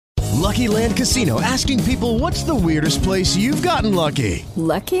Lucky Land Casino, asking people, what's the weirdest place you've gotten lucky?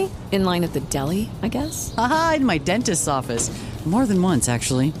 Lucky? In line at the deli, I guess? Aha, in my dentist's office. More than once,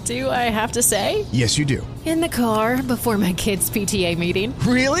 actually. Do I have to say? Yes, you do. In the car before my kids' PTA meeting.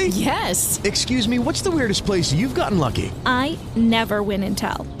 Really? Yes. Excuse me, what's the weirdest place you've gotten lucky? I never win and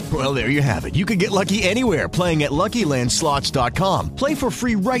tell. Well, there you have it. You can get lucky anywhere, playing at LuckyLandSlots.com. Play for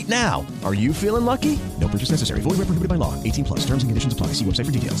free right now. Are you feeling lucky? No purchase necessary. Void where prohibited by law. 18 plus. Terms and conditions apply. See website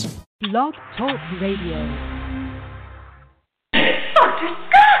for details. Blog Talk Radio. Dr.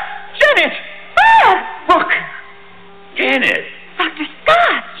 Scott! Janet! Ah! Look! Janet! Dr.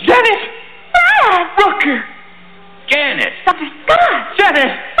 Scott! Janet! Ah! Look! Janet! Dr. Scott!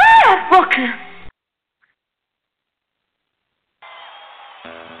 Janet! Ah! Look!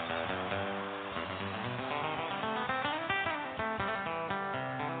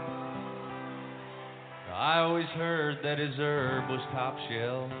 I always heard that his herb was top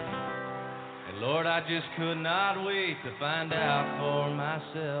shelf. And Lord, I just could not wait to find out for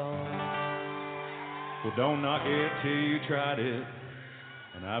myself. Well, don't knock it till you tried it,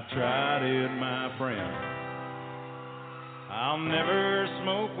 and I've tried it, my friend. I'll never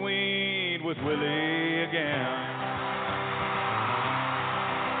smoke weed with Willie again.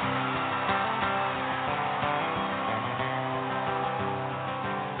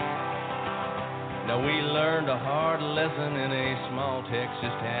 Now we learned a hard lesson in a small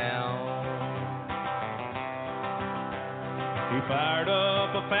Texas town. He fired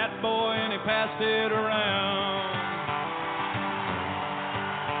up a fat boy and he passed it around.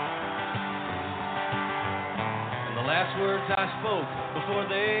 And the last words I spoke before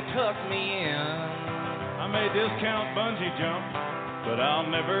they took me in, I may discount bungee jump, but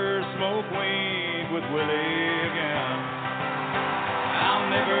I'll never smoke weed with Willie again. I'll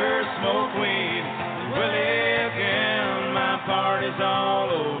never smoke weed with Willie again. My party's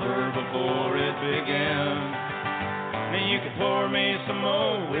all over before it begins. Now you can pour me some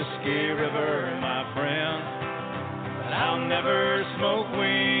more Whiskey River, my friend, but I'll never smoke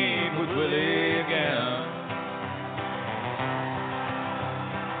weed with Willie again.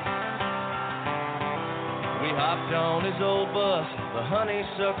 We hopped on his old bus, the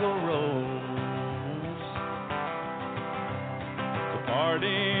Honeysuckle Rose. The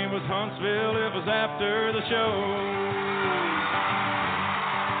party was Huntsville, it was after the show.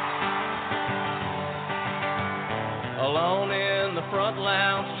 Alone in the front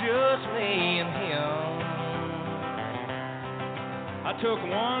lounge, just me and him. I took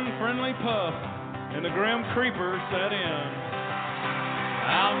one friendly puff, and the grim creeper set in.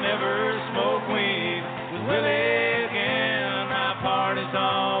 I'll never smoke weed with Willie again. My party's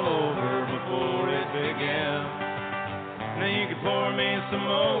all over before it begins. Now you can pour me some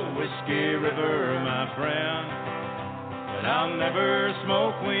more Whiskey River, my friend, but I'll never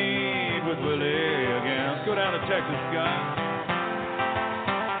smoke weed with Willie again. Let's go down to Texas, guys.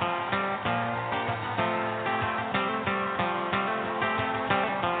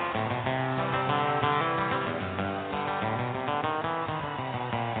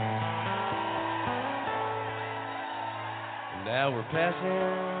 And now we're passing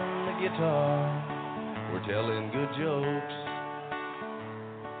the guitar, we're telling good jokes.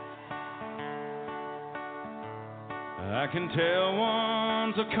 I can tell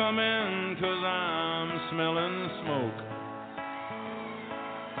one's a-comin' 'cause I'm smelling smoke.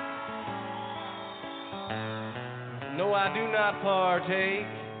 No, I do not partake,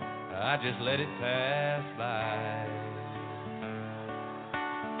 I just let it pass by.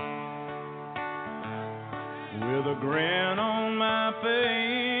 With a grin on my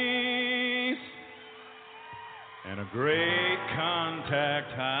face and a great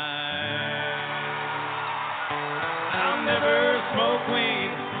contact high. I'll never smoke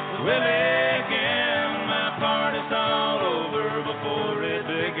weed with Willie again. My party's all over before it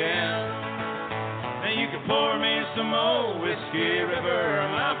began. Now you can pour me some more Whiskey River,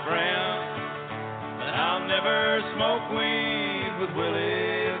 my friend, but I'll never smoke weed with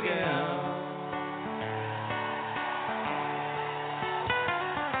Willie again.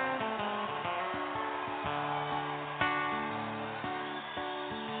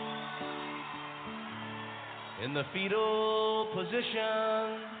 In the fetal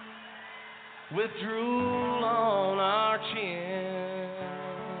position, with drool on our chin,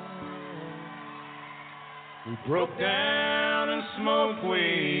 we broke down and smoked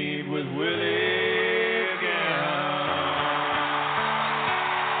weed with Willie again.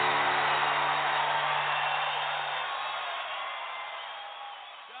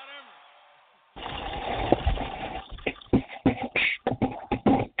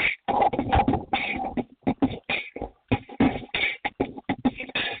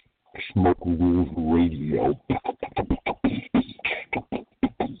 Smoke Rules Radio.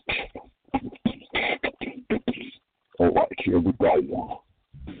 All right, here we go. All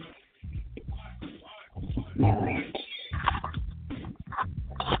right.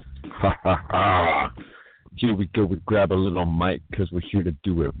 Ha ha ha. Here we go. We grab a little mic because we're here to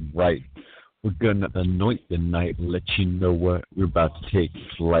do it right. We're gonna anoint the night, let you know what we're about to take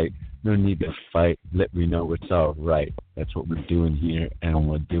flight. No need to fight, let me know it's alright. That's what we're doing here, and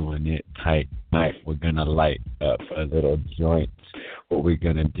we're doing it tight. Night, we're gonna light up a little joint. What we're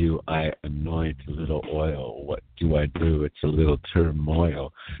gonna do, I anoint a little oil. What do I do? It's a little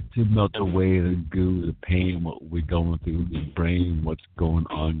turmoil to melt away the goo, the pain, what we're going through the brain, what's going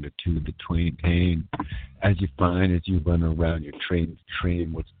on to the twain. As you find, as you run around your train,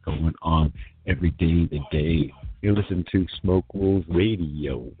 what's going on every day to day. You listen to Smoke Rules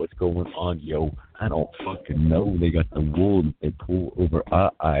Radio. What's going on, yo? I don't fucking know. They got the wool that they pull over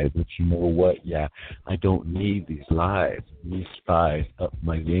our eyes. But you know what? Yeah, I don't need these lies. These spies up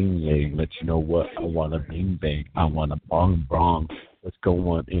my yin-yang. Let you know what? I want a bing-bang. I want a bong-bong. Let's go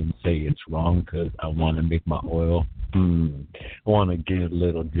on and say it's wrong because I want to make my oil. I want to get a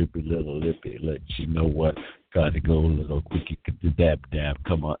little drippy, little lippy. Let you know what? Got to go a little quickie, dab.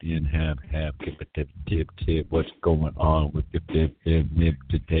 Come on in, have, give a tip. What's going on with the nib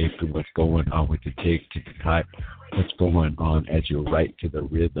to tape? What's going on with the take to the type? What's going on as you write to the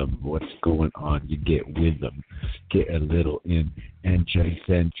rhythm? What's going on? You get with them. Get a little in and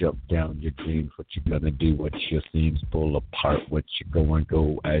jump down your dreams. What you gonna do? What your seams pull apart? What you gonna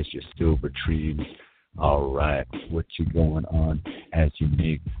go as your silver dreams? All right, what you going on as you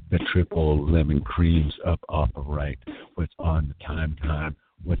make the triple lemon creams up off the right? What's on the time?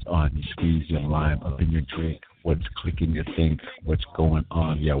 What's on you squeeze your lime up in your drink? What's clicking your think? What's going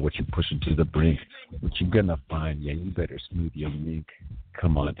on? Yeah, what you pushing to the brink? What you gonna find? Yeah, you better smooth your mink.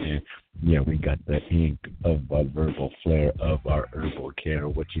 Come on in. Yeah, we got the ink of our verbal flair of our herbal care.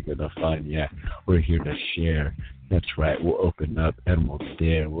 What you gonna find? Yeah, we're here to share. That's right, we'll open up and we'll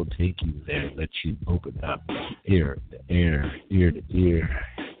dare. We'll take you there, let you open up ear to ear.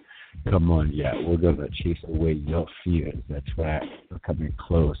 Come on, yeah, we're going to chase away your fears. That's right, we're coming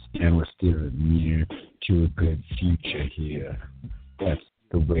close and we're steering near to a good future here. That's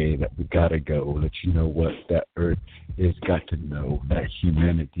the way that we got to go. Let you know what that earth has got to know. That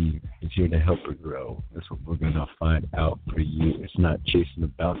humanity is here to help her grow. That's what we're going to find out for you. It's not chasing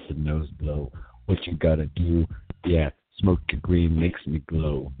about the nose blow. What you got to do, yeah, smoke your green makes me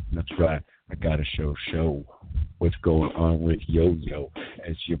glow. That's right, I got to show what's going on with yo-yo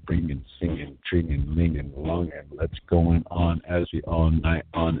as you're bringing, singing, tringing, minging, longing. Let's going on as we all night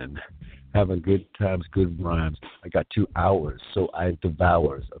on and having good times, good rhymes. I got 2 hours, so I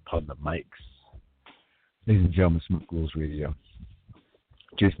devours upon the mics. Ladies and gentlemen, Smoke Rules Radio.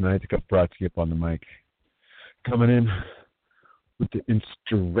 Jason Isaac brought to you up on the mic. Coming in with the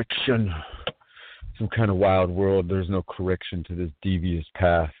insurrection. Some kind of wild world. There's no correction to this devious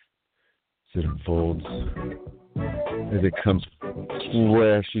path as it unfolds. As it comes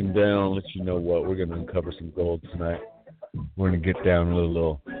crashing down, let you know what, we're going to uncover some gold tonight. We're going to get down a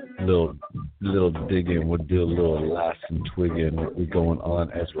little digging. We'll do a little lasting twigging. What we're going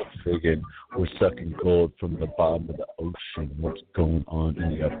on as we're figging. We're sucking gold from the bottom of the ocean. What's going on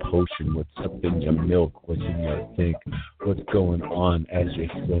in your potion? What's up in your milk? What's in your think? What's going on as you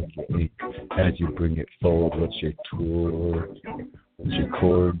silk your ink? As you bring it forward, what's your tour? What's your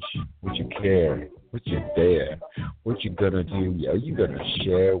chords? What you care? What you dare? What you gonna do? Are you gonna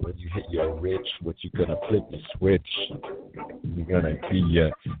share when you hit your rich? What you gonna flip the switch? You're gonna be your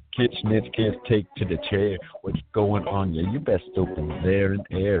kitchenette can't take to the chair. What's going on? Yeah, you best open there and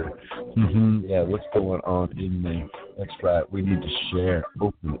air. Yeah, what's going on in there? That's right, we need to share.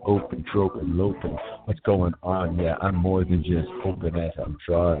 Open, tropen, loping. What's going on? Yeah, I'm more than just open as I'm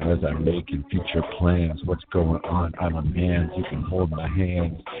drawing, as I'm making future plans. What's going on? I'm a man. You can hold my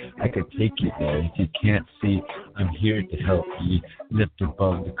hands. I can take you there. If you can't see, I'm here to help you lift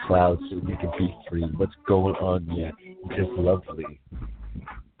above the clouds so you can be free. What's going on? Yeah, it's just lovely.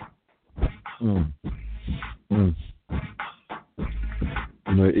 You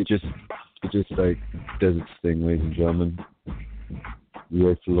know, it just like does its thing, ladies and gentlemen. You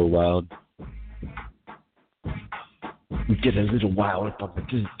work a little wild. We get a little wild up on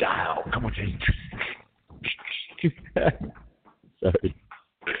the dial. Come on, sorry.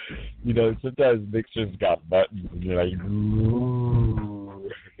 You know, sometimes mixers got buttons, and you're like, ooh.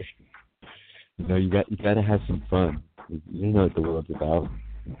 You know, you got to have some fun. You know what the world's about.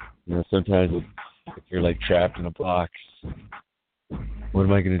 You know, sometimes if you're like trapped in a box, what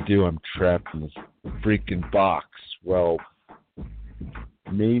am I going to do? I'm trapped in this freaking box. Well,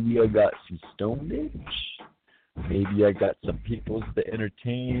 Maybe I got some stonage. Maybe I got some people to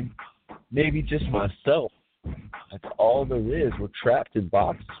entertain. Maybe just myself. That's all there is. We're trapped in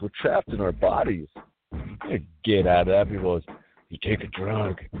boxes. We're trapped in our bodies. Get out of that. People say, you take a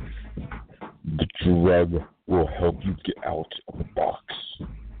drug. The drug will help you get out of the box.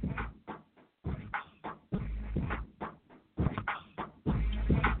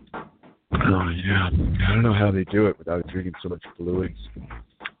 Oh, yeah. I don't know how they do it without drinking so much fluids.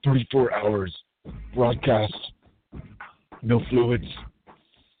 34 hours broadcast. No fluids.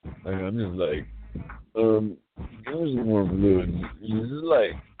 I'm just like, there's more fluids. This is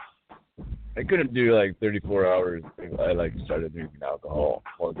like, I couldn't do like 34 hours if I like started drinking alcohol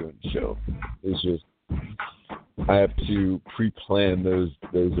while doing the show. It's just, I have to pre-plan those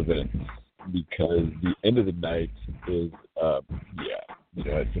events because the end of the night is,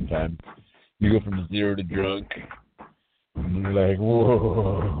 sometimes you go from 0 to drunk and you're like,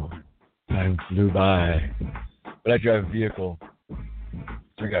 whoa, time flew by. But I drive a vehicle, so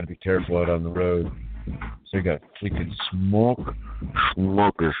I got to be careful out on the road. So I got to freaking smoke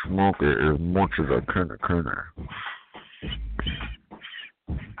it as much as I can.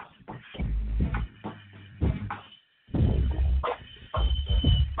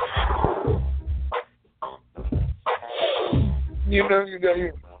 You know, you got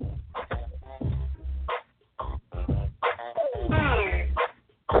your...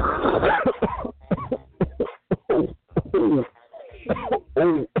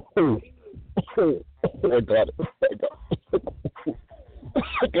 I got it.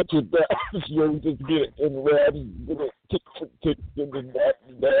 I got your back. Yo, just get it in red. Get it tick, and then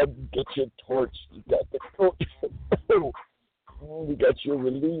that. Get your torch. You got the torch. We got your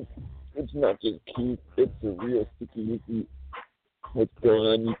relief. It's not just keep. It's a real sticky icky. What's going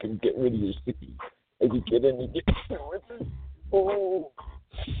on? You can get rid of your sticky. As you get in, you get with it. Oh.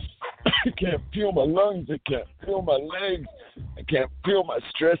 I can't feel my lungs. I can't feel my legs. I can't feel my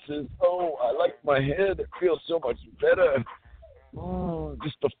stresses. Oh, I like my head. It feels so much better.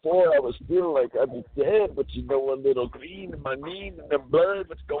 Just before I was feeling like I'd be dead, but you know, a little green in my knees and the blood.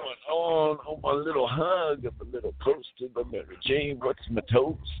 What's going on? Oh, my little hug. I'm a little close to the Mary Jane. What's my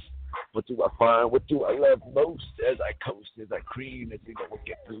toast? What do I find? What do I love most as I coast, as I cream, as you know,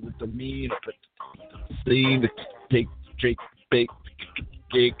 get through with the mean, I put the scene, take, bake,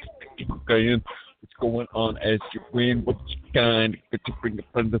 cake. What's going on as you win? What you kind? What you bring it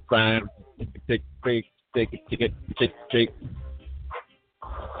from the side? Take, break, take it.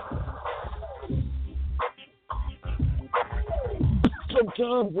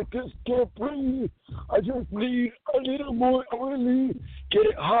 Sometimes I just can't breathe. I just need a little more oily. Get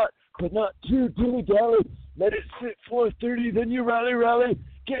it hot, but not too dilly-dally. Let it sit for 30, then you rally.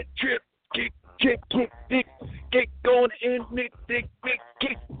 Get tripped, kick, get going in, nick, kick,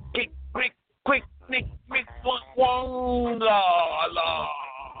 quick, nick, one, la.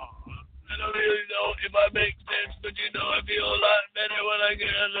 I don't really know if I make sense, but you know I feel a lot better when I get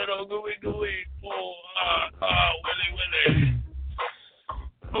a little gooey. Willy.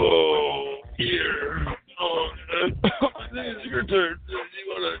 Oh, here. Oh, this is your turn.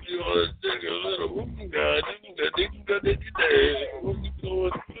 You wanna take a little what's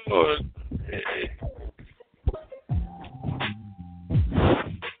going on? Hey.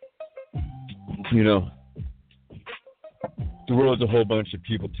 You know, the world's a whole bunch of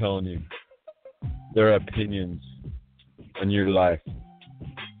people telling you their opinions on your life.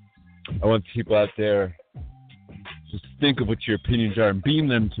 I want people out there just think of what your opinions are and beam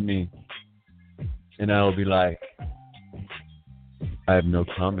them to me. And I'll be like, I have no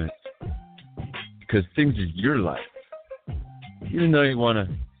comment. Because things are your life. You know, you want to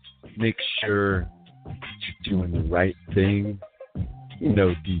make sure that you're doing the right thing. You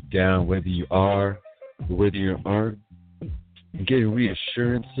know deep down whether you are or whether you aren't. And getting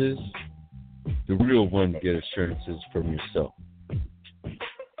reassurances, the real one, get assurances from yourself.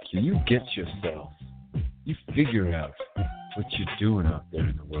 So you get yourself. You figure out what you're doing out there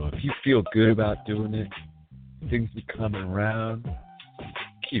in the world. If you feel good about doing it, things are coming around,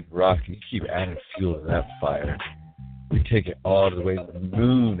 keep rocking, keep adding fuel to that fire. We take it all the way to the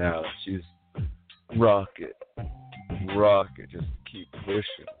moon now. Just rock it, just keep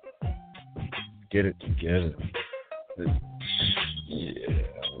pushing. Get it together.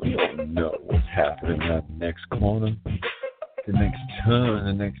 We don't know what's happening around the next corner, the next turn,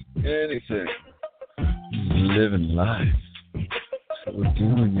 the next anything. Living life. That's what we're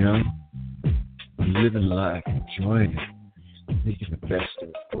doing, yo. Living life, enjoying it, making the best of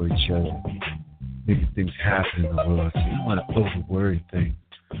it for each other, making things happen in the world. So you don't want to over-worry things.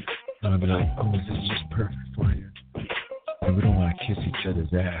 You want to be like, oh, is this just perfect for you? We don't want to kiss each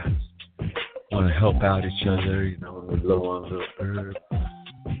other's ass. We want to help out each other, you know, we're low on a little herb.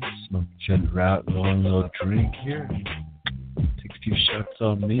 Smoke each other out, low on a little drink here. Take a few shots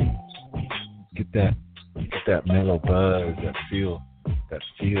on me. Get that mellow buzz, that feel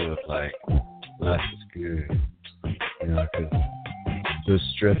of like life is good. You know, because those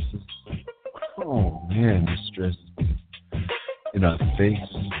stresses, oh man, the stresses in our face.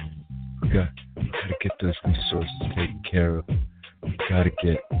 We gotta get those resources taken care of. We gotta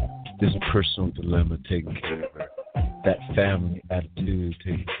get this personal dilemma taken care of. That family attitude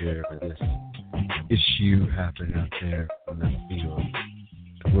taken care of. This issue happening out there in that field.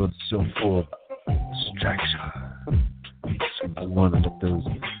 The world's so full of distraction. So I want to let those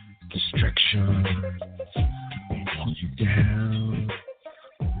distractions hold you down.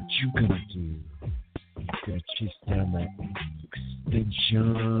 What you gonna do? You're gonna chase down that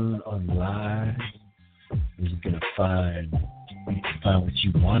extension on life. You're gonna find what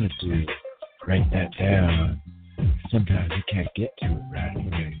you want to do. Write that down. Sometimes we can't get to it right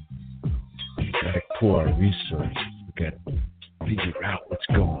away. We gotta pour our resources. We gotta figure out what's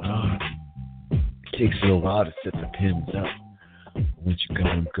going on. It takes a little while to set the pins up. Once you got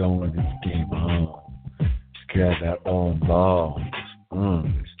them going, it's game on. Grab that ball and ball.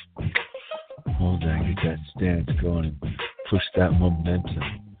 Hold on, get that stance going and push that momentum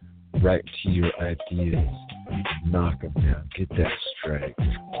right to your ideas. Knock them down. Get that strike.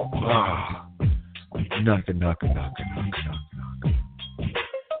 Knock it.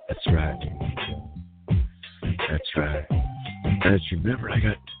 That's right. That's right. And just remember, I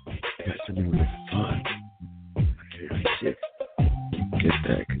got something really fun. Really sick. Get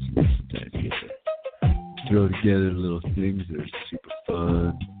that, because sometimes you get to throw together little things that are super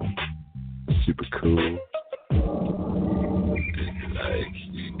fun, super cool. Like,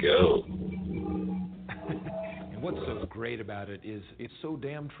 here you go. And what's so great about it is it's so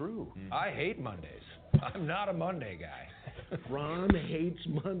damn true. I hate Mondays. I'm not a Monday guy. Ron hates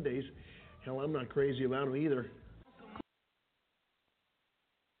Mondays. Hell, I'm not crazy about them either.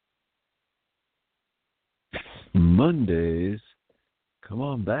 Mondays, come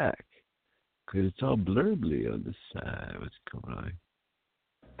on back, because it's all blurbly on the side. What's going on?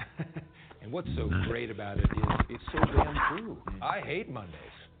 And what's so great about it is it's so damn true. I hate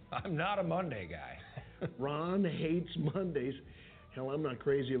Mondays. I'm not a Monday guy. Ron hates Mondays. Hell, I'm not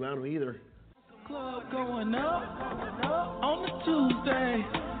crazy about them either. Club going up on a Tuesday.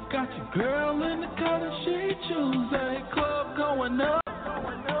 Got your girl in the color she Tuesday. Club going up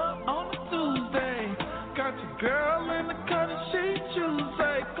on a Tuesday. Got your girl in the color she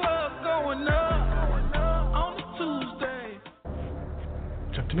Tuesday. Club going up on a Tuesday.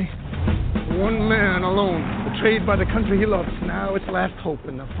 It's up to me. One man alone, betrayed by the country he loves. Now it's last hope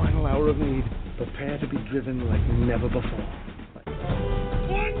in the final hour of need. Prepare to be driven like never before.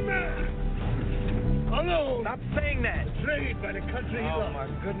 One man alone. Stop saying that. Betrayed by the country he loves. Oh my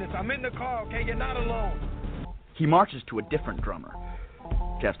goodness, I'm in the car, okay? You're not alone. He marches to a different drummer.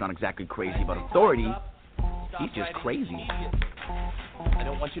 Jeff's not exactly crazy about authority. He's just crazy. I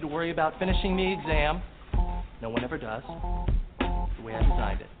don't want you to worry about finishing the exam. No one ever does. It's the way I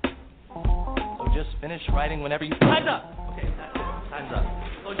designed it. So just finish writing whenever you... Time's up! Okay, that's it. Time's up.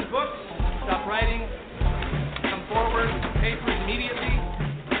 Close your books. Stop writing. Come forward with your papers immediately.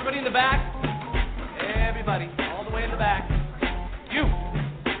 Everybody in the back. Everybody. All the way in the back. You.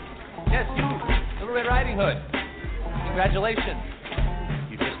 Yes, you. Little Red Riding Hood. Congratulations.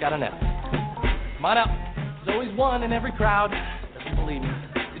 You just got an F. Come on up. There's always one in every crowd. Doesn't believe me.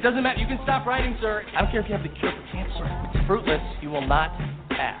 It doesn't matter. You can stop writing, sir. I don't care if you have the cure for cancer. It's fruitless. You will not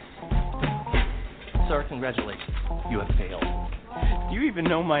pass. Sir, congratulations. You have failed. Do you even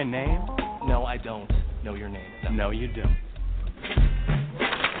know my name? No, I don't know your name. No, you don't.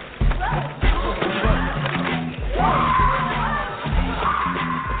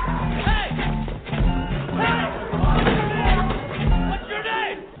 What's your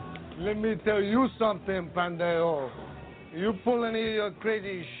name? Let me tell you something, Pandeo. You pull any of your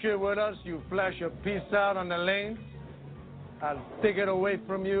crazy shit with us, you flash a piece out on the lane, I'll take it away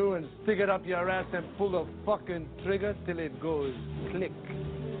from you and stick it up your ass and pull the fucking trigger till it goes click.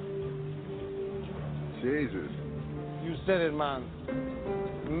 Jesus. You said it, man.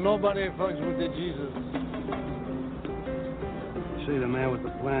 Nobody fucks with the Jesus. Say the man with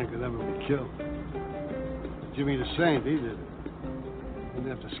the plan could never be killed. Jimmy the Saint, he did it. Didn't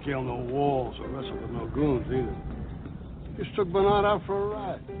have to scale no walls or wrestle with no goons either. Just took Bernard out for a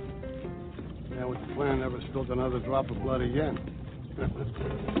ride. Man with the plan never spilled another drop of blood again.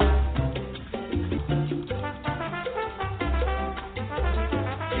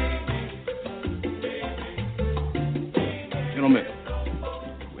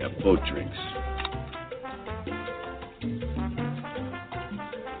 We have boat drinks.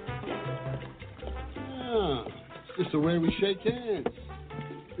 Yeah, it's just the way we shake hands.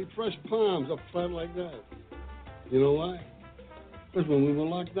 We fresh palms up front like that. You know why? Because when we were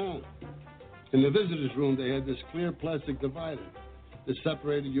locked down, in the visitor's room, they had this clear plastic divider that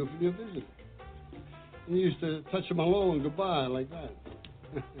separated you from your visitor. And you used to touch them hello and goodbye like that.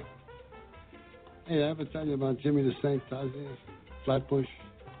 Hey, I ever tell you about Jimmy the Saint Tazi, Flatbush?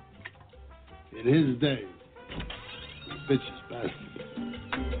 In his day, bitches bastard.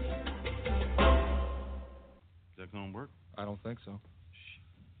 Is that gonna work? I don't think so.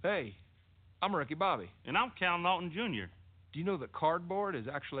 Hey, I'm Ricky Bobby. And I'm Cal Naughton Jr. Do you know that cardboard is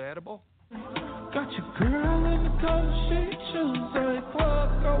actually edible? Got your girl in the color she Tuesday,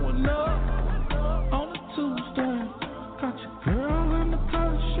 club going up on a Tuesday. Got your girl in the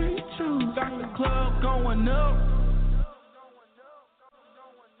color she Tuesday, got the club going up.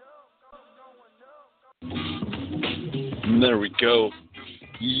 And there we go.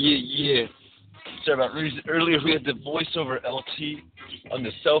 Yeah. Sorry about earlier we had the voiceover LT on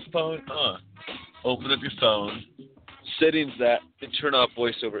the cell phone. Open up your phone, settings that, and turn off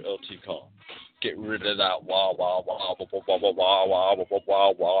voiceover LT call. Get rid of that wah wah wah wah wah wah wah wah wah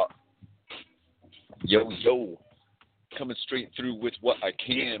wah wah. Yo. Coming straight through with what I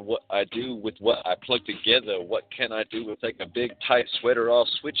can, what I do, with what I plug together. What can I do with like a big tight sweater all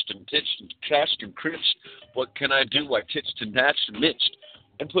switched and titched and crashed and critched? What can I do? I titched and natched and mitched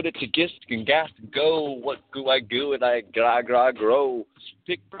and put it to gist and gas and go. What do I do? And I grow.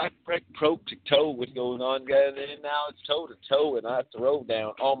 Pick, break, probe, toe. What's going on, guys? And now it's toe to toe, and I throw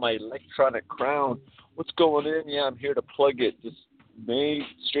down all my electronic crown. What's going in? Yeah, I'm here to plug it. Just made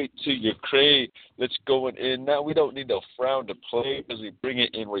straight to your cray. Let's go in. Now we don't need no frown to play because we bring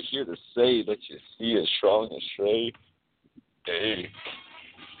it in. We're here to say, let you see as strong as Shrey. Hey.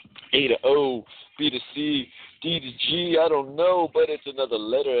 A to O, B to C, D to G, I don't know, but it's another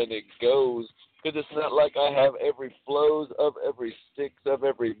letter and it goes. Because it's not like I have every flows of every sticks, of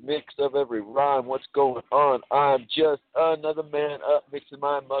every mix, of every rhyme. What's going on? I'm just another man up mixing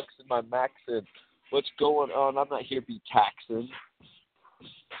my mucks and my maxin'. What's going on? I'm not here to be taxing.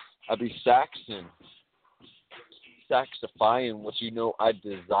 I be saxing. Saxifying what you know I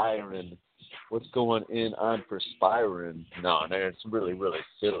desiring. What's going in? I'm perspiring. No, it's really, really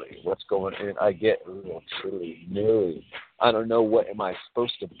silly. What's going in? I get a little trilly nilly. I don't know, what am I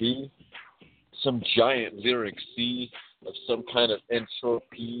supposed to be? Some giant lyric C of some kind of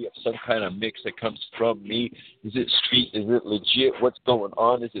entropy, of some kind of mix that comes from me. Is it street? Is it legit? What's going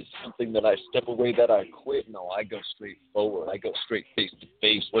on? Is it something that I step away, that I quit? No, I go straight forward. I go straight face to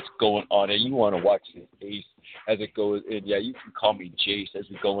face. What's going on? And you want to watch this ace as it goes in. Yeah, you can call me Jace as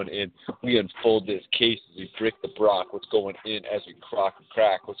we going in. We unfold this case as we brick the Brock. What's going in as we crock and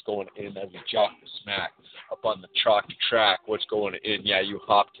crack? What's going in as we jock the smack up on the chalk track? What's going in? Yeah, you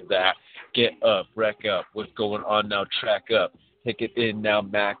hop to that. Get up, wreck up. What's going on now? Track up. Take it in now,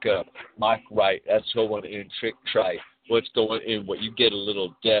 Mac up. Mic right. That's going in. Trick trite. What's going in? What you get a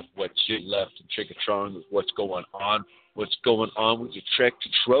little deaf. What you left in Trickatron with what's going on. What's going on with your trek to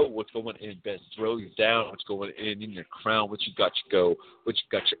tro? What's going in? Best throw you down. What's going in your crown? What you got to go? What you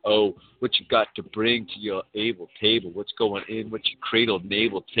got your O? What you got to bring to your able table? What's going in? What you cradle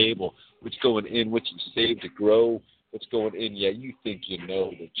naval table? What's going in? What you save to grow? What's going in? Yeah, you think you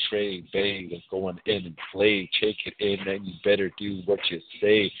know the trade, bang, is going in and play. Take it in, then you better do what you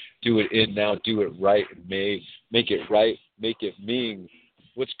say. Do it in now, do it right, and make it right, make it mean.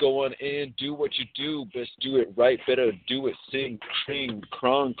 What's going in? Do what you do, best do it right, better do it, sing, kring,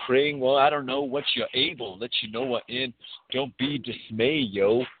 krong, kring. Well, I don't know what you're able, let you know what in. Don't be dismayed,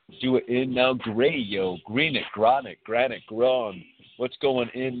 yo. Do it in now, gray, yo. Green it, granite, grong. What's going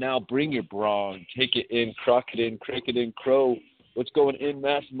in now? Bring your brong. Take it in, crock it in, crick it in, crow. What's going in?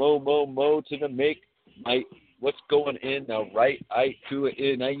 Mass mo to the make might. What's going in now? Right, I do it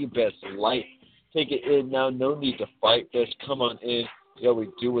in. Now you best light. Take it in now. No need to fight. Best come on in. Yeah, we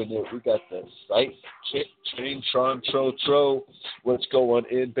doing it. We got the sight. Chick, train, tron, tro. What's going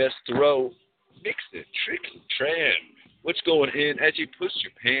in? Best throw. Mix it, trick and tran. What's going in as you push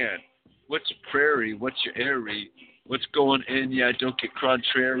your pan? What's your prairie? What's your airy? What's going in? Yeah, don't get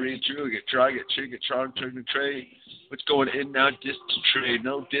contrary. Drug it, trigger, tron, turn the tray. What's going in now? Dis to trade,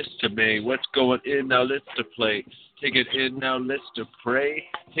 no dis to me. What's going in now? Let's to play. Take it in now, let's to pray.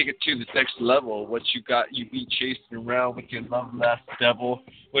 Take it to the next level. What you got, you be chasing around with your love last devil.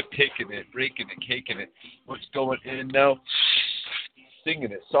 We're taking it, breaking it, caking it. What's going in now?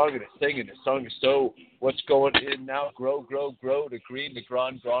 singing it, songing it, singing it, song it. So what's going in now? Grow, grow, grow, the green, the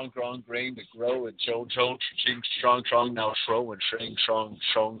grain, grain, the grow, and ching, strong, now throw, and shring, strong,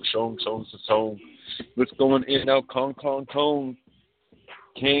 song. What's going in now? Cone,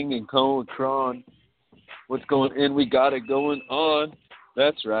 king and cone, tron. What's going in? We got it going on.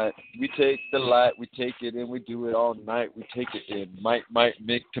 That's right. We take the light, we take it in, we do it all night. We take it in, might,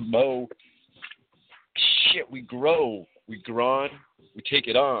 make to mow. Shit, we grow, we grind, we take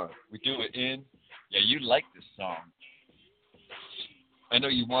it on, we do it in. Yeah, you like this song. I know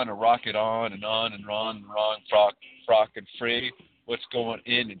you want to rock it on and wrong, frock and free. What's going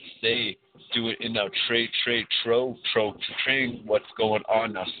in and say, do it in now, trade, tro, tring. What's going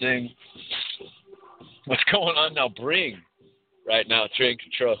on now, sing. What's going on now, bring. Right now, train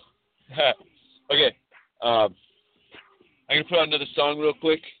control. Okay, I'm going to put on another song real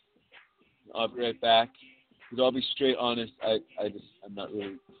quick. I'll be right back. Because I'll be straight honest, I'm not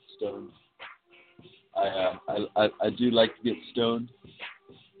really stoned. I do like to get stoned.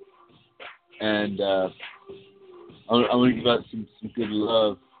 And I want to give out some good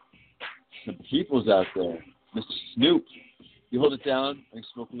love. Some peoples out there. Mr. Snoop, you hold it down, I can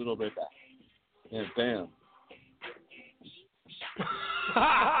smoke a little right back. And bam.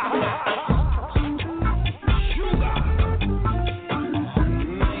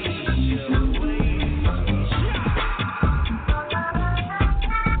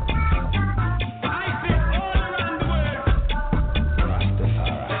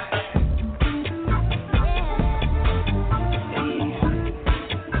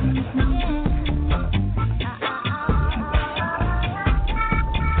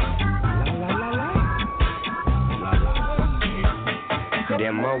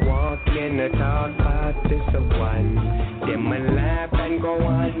 Them a walk in the talk about this a one. Them a laugh and go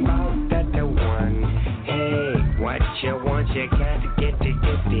on about that a one. Hey, what you want, you can't get it.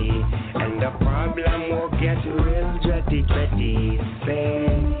 And the problem will get real dready. Say,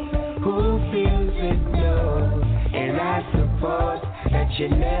 who feels it knows? And I suppose that you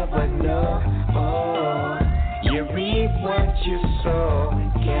never know. Oh, you reap what you sow.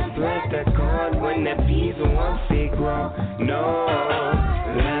 Can't plant the corn when the peas won't see grow. No.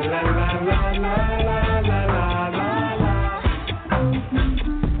 La la la la la la la la la.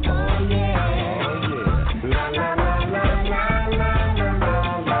 Oh yeah, La la la la la la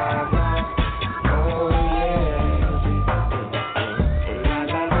la la. Oh yeah. La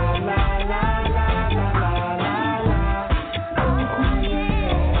la la la la la la la. Oh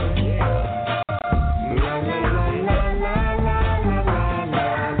yeah. La la la la la la la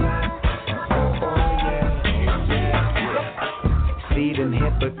la. Oh yeah. See them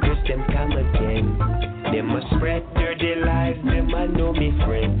hypocrites, them come again. Them must spread dirty lies, them I know me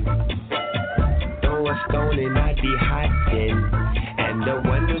friend. Throw a stone and I be hot then. And the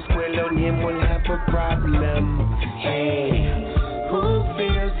one who squill on him will have a problem. Hey, who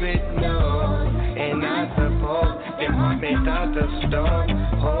feels it knows? And I suppose them heart made out of stone.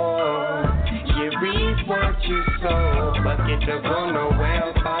 Oh, you reap what you sow. Bucket to go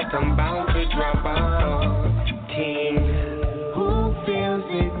nowhere, bottom bound to drop out. Ting. Feels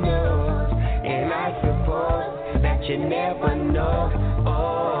it knows, and I suppose that you never know.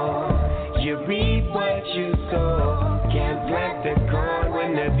 Oh, you reap what you sow. Can't plant the corn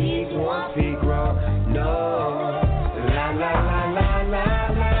when the bees won't see grow. No, la la la la la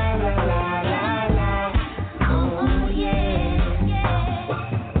la la la la. Oh yeah,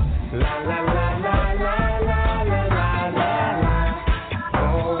 la la la la la la la la la.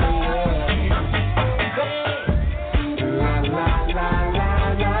 Oh yeah, la la la.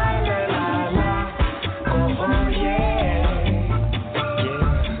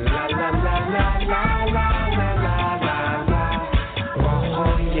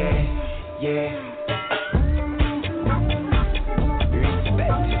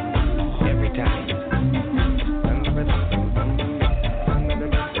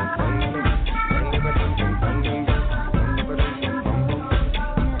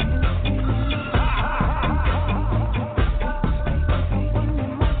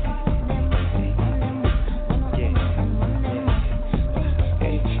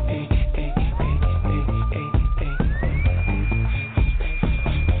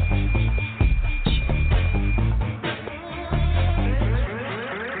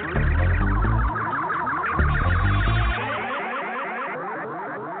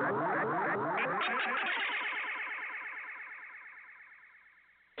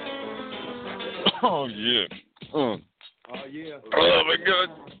 Oh yeah. Oh yeah. Oh my God.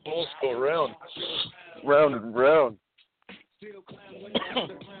 Balls go round and round.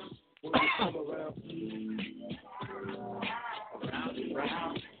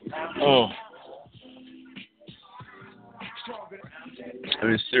 Oh. I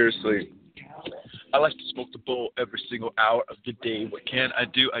mean, seriously, I like to smoke the bowl every single hour of the day. What can I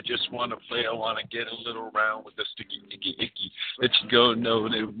do? I just want to play. I want to get a little round with the sticky, icky. Let you go, no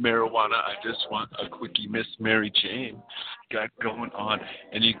marijuana. I just want a quickie, Miss Mary Jane. Got going on,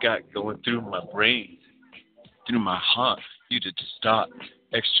 and you got going through my brain, through my heart. You did stop,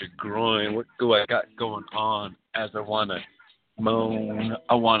 extra groin. What do I got going on? As I want to moan,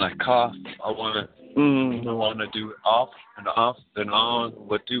 I want to cough, I want to do it off and on.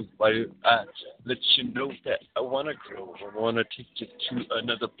 What do I let you know that I want to grow? I want to take you to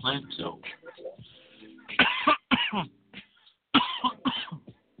another plant zone.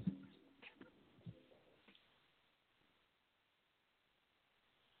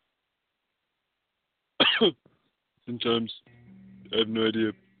 Sometimes I have no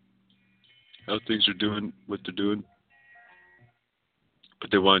idea how things are doing, what they're doing, but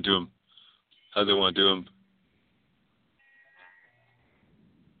they want to do them, how they want to do them.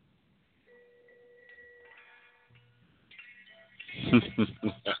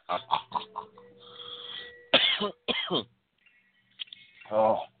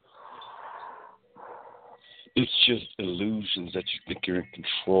 Oh. It's just illusions that you think you're in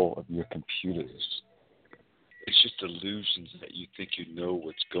control of your computers. It's just illusions that you think you know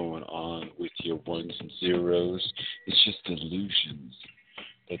what's going on with your ones and zeros. It's just illusions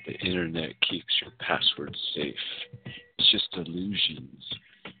that the internet keeps your passwords safe. It's just illusions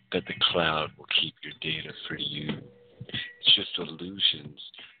that the cloud will keep your data for you. It's just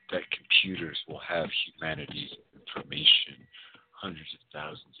illusions that computers will have humanity's information hundreds of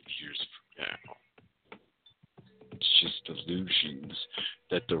thousands of years from now. It's just illusions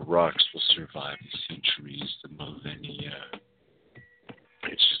that the rocks will survive the centuries, the millennia.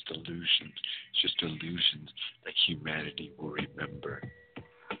 It's just illusions. It's just illusions that humanity will remember.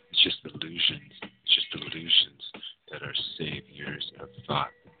 It's just illusions. It's just illusions that our saviors have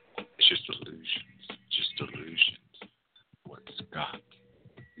thought. It's just illusions. It's just illusions. What's God?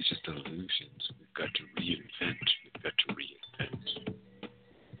 It's just illusions. We've got to reinvent. We've got to reinvent.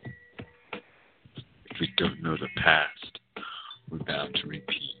 If we don't know the past, we're bound to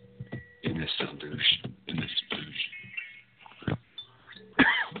repeat in this illusion, in this illusion.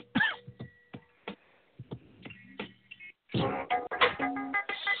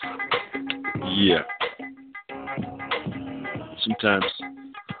 Yeah. Sometimes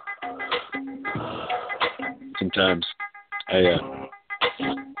I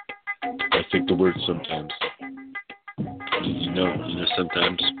think the word sometimes. You know,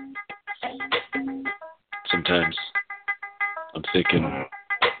 sometimes I'm thinking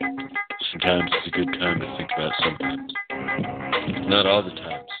sometimes it's a good time to think about sometimes. Not all the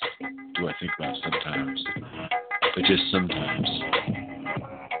times do I think about sometimes, but just sometimes.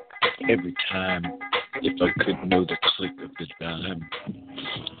 Every time, if I could know the click of the dime,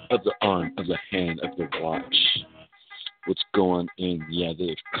 of the arm, of the hand, of the watch, what's going in, yeah,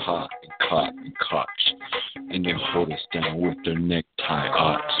 they've caught, and they hold us down with their necktie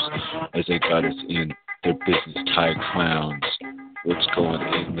ox, as they got us in their business tie clowns, what's going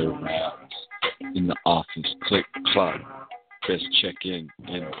in their rounds, in the office, click, clock, best check in,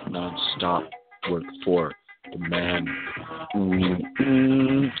 and non-stop work for the man.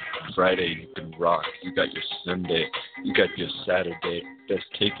 Friday, you can rock. You got your Sunday. You got your Saturday. Best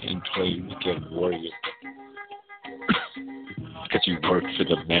take and play weekend warrior. Because you work for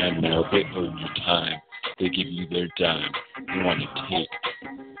the man now. They own your time. They give you their dime. You want to take.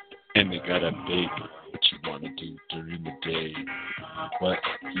 And they got a big what you want to do during the day. What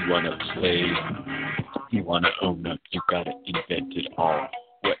you want to play. You want to own up. You got to invent it all.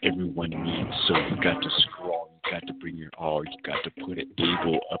 What everyone needs. So you got to scroll. You got to bring your all. You got to put it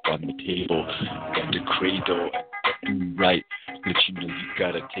able up on the table. You got to cradle and do right. Let you know you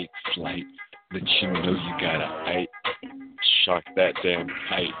got to take flight. Let you know you got to height. Shock that damn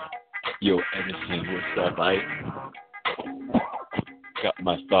height. Yo, Edison, what's up, height? Got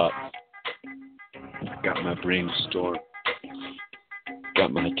my thoughts. Got my brainstorm.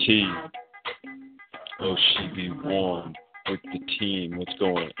 Got my tea. Oh, she be warm with the team. What's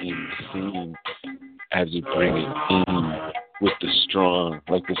going in the scene? As you bring it in with the strong,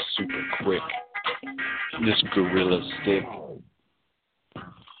 like the super quick. This gorilla stick.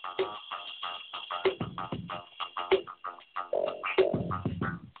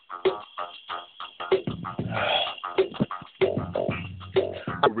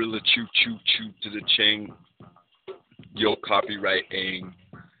 Gorilla choo choo choo to the chain. Yo, copyright aim.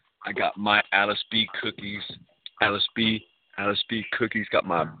 I got my Alice B cookies. Alice B Alice B. Cookies, got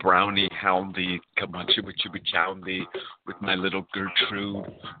my brownie houndy, come on chibby chibby choundy, with my little Gertrude.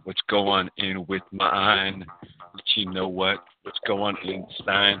 What's going in with mine? Let you know what's going in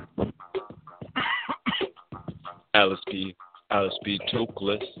Stein. Alice B.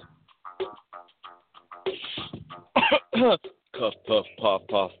 Tokeless. Cuff, puff, puff,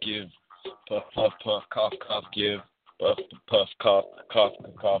 puff, give. Puff, puff, puff, cough, cough, give. Puff, puff, cough, cough,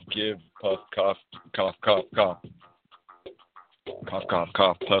 cough, give. Puff, cough, cough, cough, cough. Cough, cough,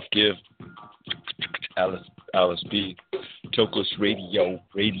 cough, puff, give. Alice B. Tokeless Radio.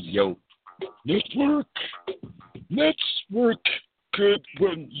 Network. Good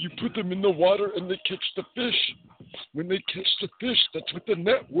when you put them in the water and they catch the fish. When they catch the fish, that's what the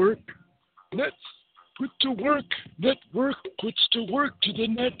network. Nets put to work. Network puts to work to the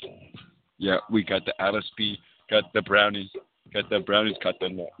net. Yeah, we got the Alice B. Got the brownies. Got the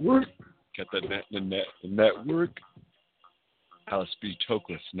network. Got the network. Alice B.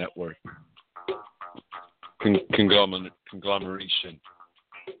 Tokeless Network. Conglomeration.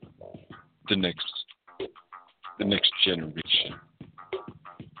 The next generation.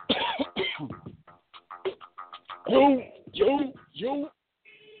 Yo.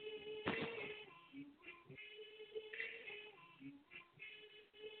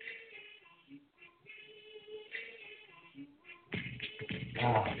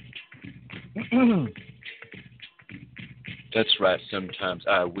 That's right. Sometimes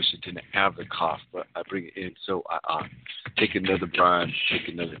I wish I didn't have the cough, but I bring it in, so I take another brine, take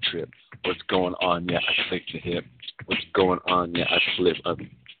another trip. What's going on? Yeah, I click the hip. What's going on? Yeah, I flip up.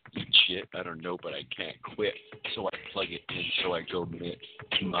 Shit, I don't know, but I can't quit. So I plug it in, so I go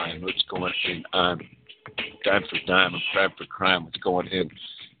to mine. What's going in? I'm dime for dime, I'm crime for crime. What's going in?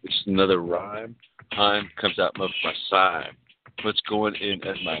 It's another rhyme. Time comes out of my side. What's going in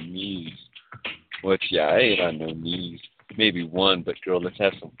at my knees? I ain't on no knees. Maybe one, but girl, let's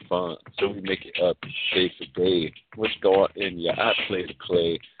have some fun. So we make it up day for day. What's going in? Yeah, I play the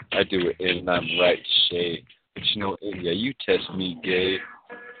clay. I do it in, and I'm right shade. But you know, yeah, you test me, gay.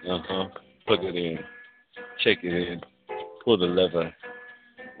 Plug it in. Check it in. Pull the lever.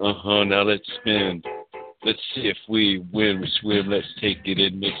 Now let's spin. Let's see if we win. We swim. Let's take it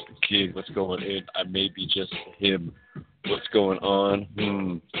in. Mix the kid. What's going in? I may be just him. What's going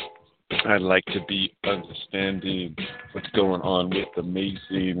on? I'd like to be understanding what's going on with the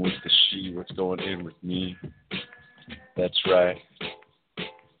Mason, with the she, what's going in with me. That's right.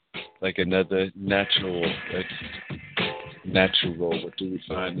 Like another natural. What do we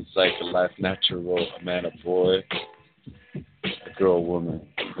find in cycle life? Natural, a man, a boy, a girl, a woman.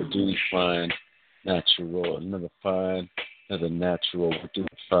 What do we find? Natural, another natural. What do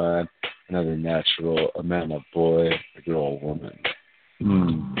we find? Another natural, a man, a boy, a girl, a woman.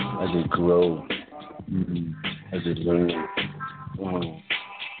 As they grow, as they learn.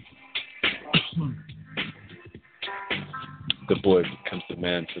 The boy becomes the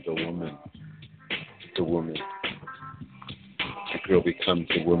man for the woman. The girl becomes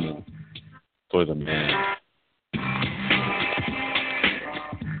the woman for the man.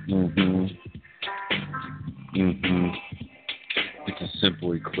 It's a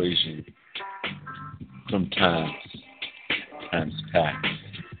simple equation. Sometimes past.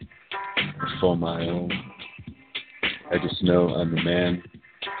 For my own. I just know I'm a man.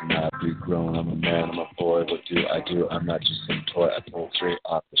 I'm not be grown. I'm a man. I'm a boy. What do I do? I'm not just some toy I pull straight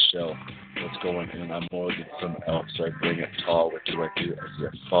off the shelf. What's going in? I'm more than some elf, so I bring it tall. What do I do? As I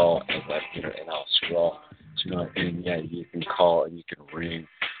fall, as I hear, and I'll scrawl. You know, and yeah, you can call and you can ring.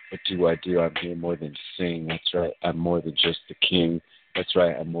 What do? I'm here more than sing. That's right. I'm more than just the king. That's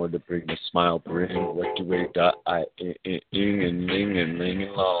right, I'm more to bring the smile, bring what do we got? Ing and ling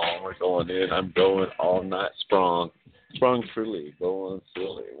along. We're going in, I'm going all night sprung freely, going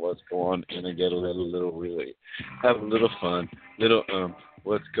silly. What's going in? I get a little really. Have a little fun,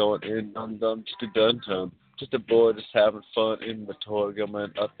 what's going in? Dum just a dun-tum. Just a boy just having fun in my toy,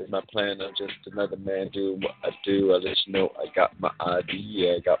 going up in my plan. I'm just another man doing what I do. I let you know I got my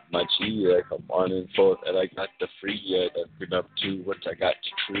ID, I got my G, I come on and forth, and I got the free, I've been up to what I got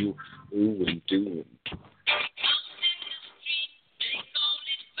to true, ooh, and doing.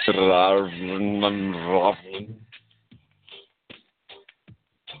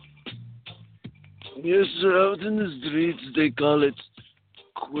 Yes, sir, out in the streets they call it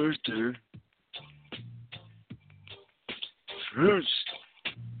quarter. First.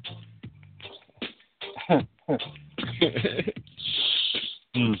 You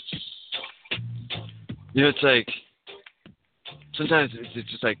know, it's like sometimes it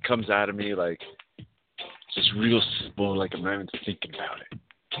just like comes out of me like just real simple, like I'm not even thinking about it.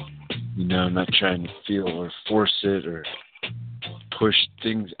 You know, I'm not trying to feel or force it or push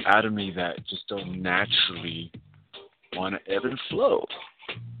things out of me that just don't naturally want to ebb and flow.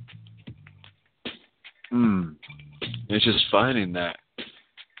 It's just finding that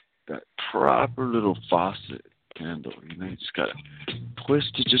proper little faucet handle. You know, you just gotta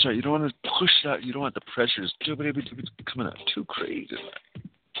twist it just right. You don't want to push it out. You don't want the pressure just coming out too crazy.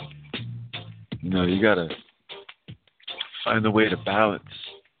 You know, you gotta find the way to balance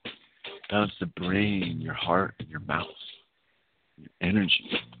the brain, your heart, and your mouth, your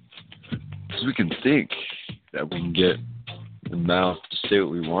energy. Because we can think that we can get the mouth to say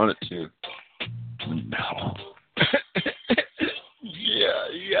what we want it to. No. Yeah,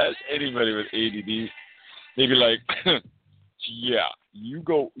 you ask anybody with ADD, they'd be like, yeah, you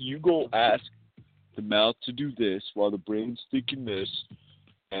go ask the mouth to do this while the brain's thinking this,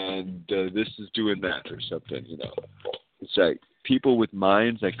 and this is doing that or something, you know. It's like people with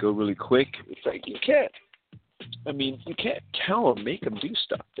minds that go really quick, it's like you can't tell them, make them do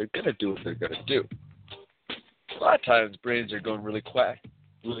stuff. They're going to do what they're going to do. A lot of times brains are going really quick.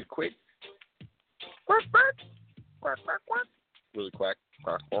 Quack, quack, quack, quack, quack. Really quack,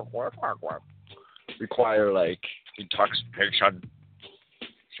 quack, quack, quack, quack, quack. Require like intoxication.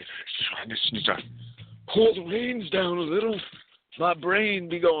 I just need to pull the reins down a little. My brain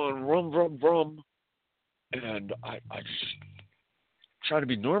be going rum, rum, rum. And I just try to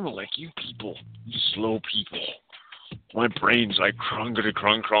be normal like you people, you slow people. My brain's like crongity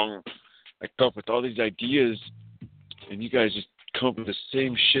crong crong. I come up with all these ideas, and you guys just come up with the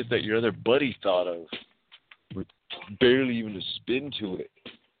same shit that your other buddy thought of, with barely even a spin to it.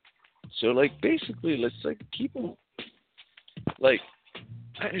 So, like, basically, let's, like, keep them, like,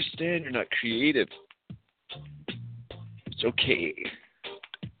 I understand you're not creative. It's okay.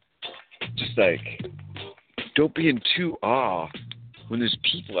 Just, like, don't be in too awe when there's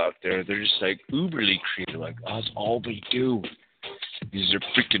people out there, they're just, like, uberly creative, like, oh, that's all they do. These are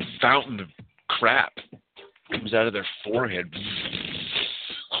freaking fountain of crap. Comes out of their forehead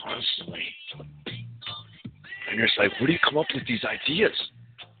constantly. And you're just like, where do you come up with these ideas?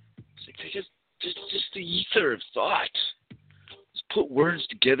 It's like, they just the ether of thought. Just put words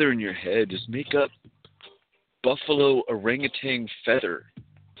together in your head. Just make up buffalo orangutan feather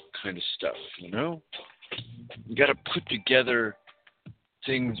kind of stuff, you know? You got to put together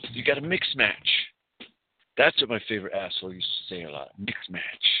things. You got to mix match. That's what my favorite asshole used to say a lot. Mix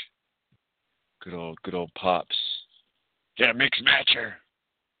match. Good old Pops. Yeah, mix matcher.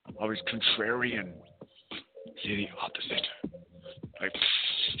 I'm always contrarian. You're the opposite. Like,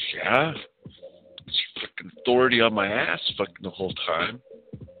 yeah? It's freaking authority on my ass fucking the whole time.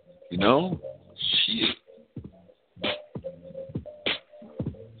 You know? Shit.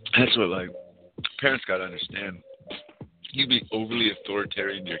 That's what, like, parents gotta understand. You be overly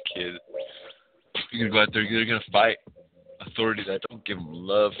authoritarian to your kid. You're gonna go out there, you're gonna fight authority that don't give them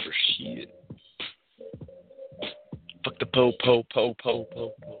love for shit. Fuck the po.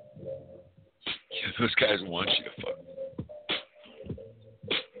 Yeah, those guys want you to fuck.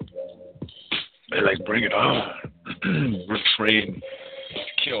 They're like, bring it on. We're trained to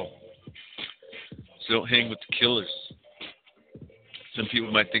kill. So don't hang with the killers. Some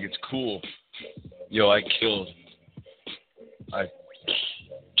people might think it's cool. Yo, I killed. I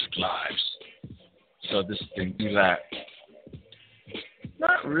took lives. So this thing, do that.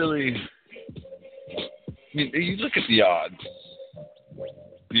 Not really. I mean, you look at the odds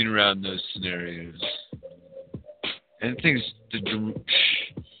being around those scenarios, and things, the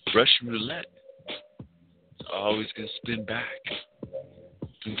Russian roulette, it's always going to spin back.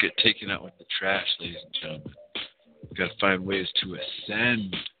 Don't get taken out with the trash, ladies and gentlemen. You got to find ways to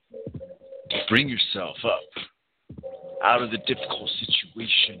ascend, to bring yourself up out of the difficult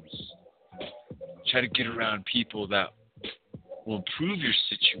situations. Try to get around people that will improve your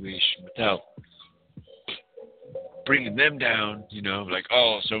situation without bringing them down, you know, like,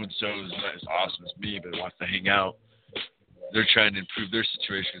 oh, so-and-so is not as awesome as me, but wants to hang out. They're trying to improve their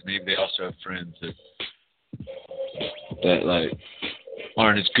situation because maybe they also have friends that like,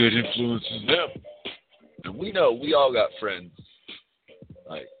 aren't as good influences as them. And we know we all got friends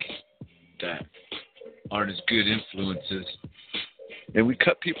like that aren't as good influences. And we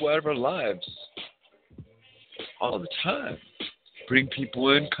cut people out of our lives all the time. Bring people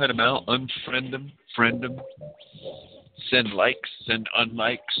in, cut them out, unfriend them, friend them, send likes, send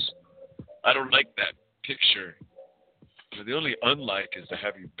unlikes. I don't like that picture. But the only unlike is to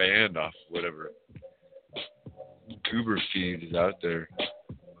have you banned off whatever goober feed is out there.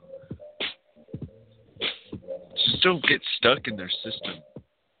 Just don't get stuck in their system.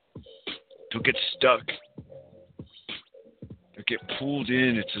 Don't get stuck. Don't get pulled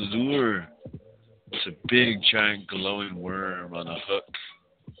in. It's a lure. it's a big, giant, glowing worm on a hook,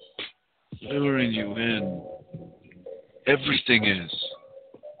 luring you in. Everything is.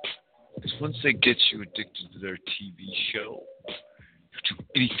 Because once they get you addicted to their TV show, you do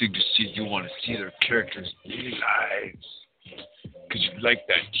anything to see. You want to see their characters' daily lives. Because you like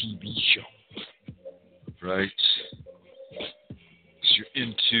that TV show. Right? Because you're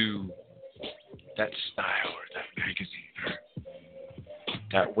into that style or that magazine or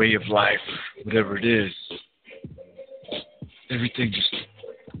that way of life, whatever it is. Everything just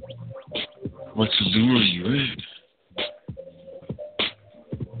wants to lure you in.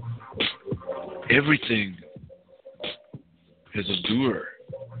 Everything has a lure.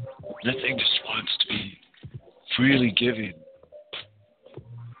 Nothing just wants to be freely giving.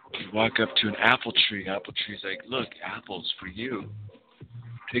 You walk up to an apple tree. Apple tree's like, look, apples for you.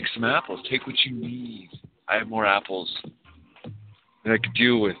 Take some apples. Take what you need. I have more apples than I could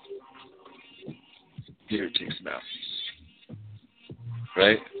deal with. Here, take some apples.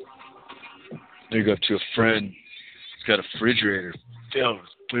 Right? Then you go up to a friend. He's got a refrigerator filled with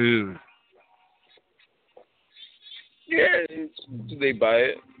food. Yeah, do they buy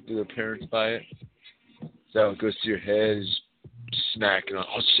it? Do their parents buy it? Is that how it goes through your head? Is snacking on,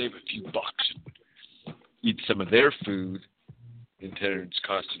 I'll save a few bucks and eat some of their food instead it's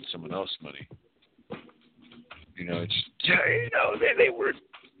costing someone else money. You know, it's, yeah, you know,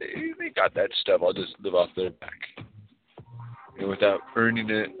 they got that stuff. I'll just live off their back. You know, without earning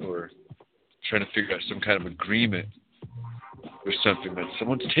it or trying to figure out some kind of agreement or something that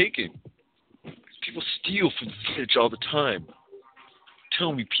someone's taking. People steal from the fridge all the time.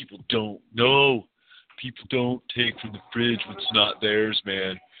 Tell me people don't. No, people don't take from the fridge what's not theirs,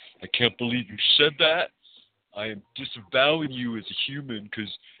 man. I can't believe you said that. I am disavowing you as a human because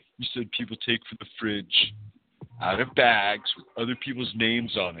you said people take from the fridge out of bags with other people's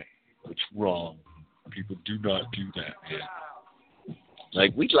names on it. It's wrong. People do not do that, man.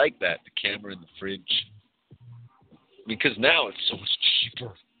 Like, we like that, the camera in the fridge. Because now it's so much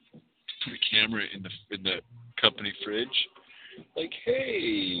cheaper. Put a camera in the company fridge. Like,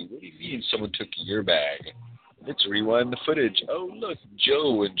 hey, what do you mean someone took your bag? Let's rewind the footage. Oh, look,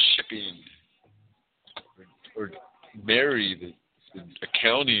 Joe in shipping. Or Mary, the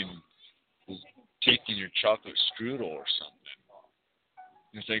accounting, is taking your chocolate strudel or something.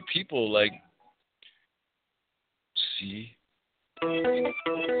 It's like people, like, see?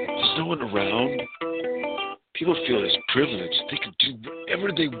 There's no one around. People feel this privilege. They can do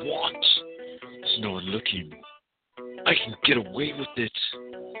whatever they want. There's no one looking. I can get away with it.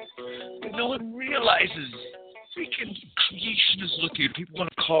 But no one realizes freaking creation is looking. People want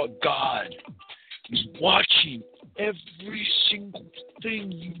to call it God. He's watching every single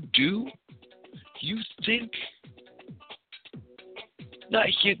thing you do. You think?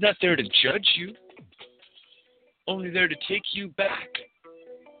 He's not there to judge you. Only there to take you back.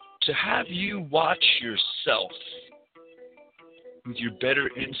 To have you watch yourself with your better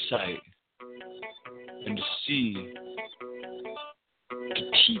insight and to see,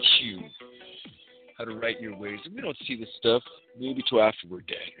 to teach you how to right your ways. And we don't see this stuff maybe till after we're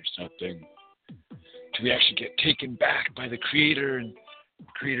dead or something. Till we actually get taken back by the Creator and the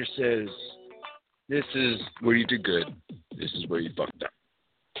Creator says, this is where you did good. This is where you fucked up.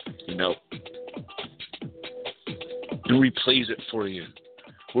 You know? And replays it for you.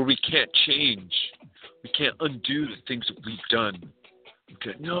 Where we can't change. We can't undo the things that we've done.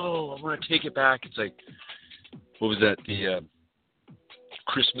 Okay, no, I want to take it back. It's like, what was that? The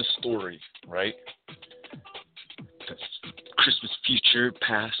Christmas Story, right? That's Christmas future,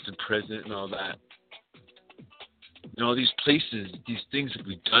 past and present and all that. And all these places, these things that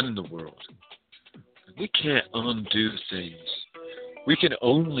we've done in the world. We can't undo things. We can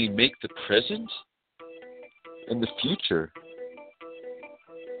only make the present and the future.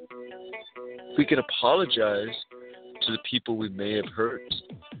 We can apologize to the people we may have hurt,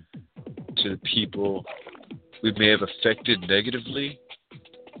 to the people we may have affected negatively,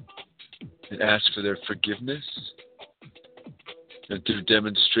 and ask for their forgiveness, and through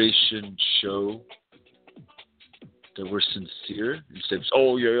demonstration show that we're sincere, instead of,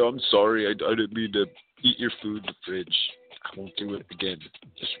 oh yeah, I'm sorry, I didn't mean to eat your food in the fridge. I won't do it again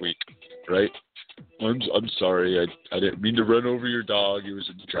this week, right? I'm sorry, I didn't mean to run over your dog. He was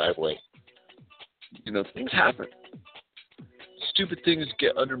in the driveway. You know, things happen. Stupid things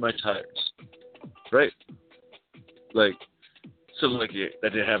get under my tires, right? Like, so like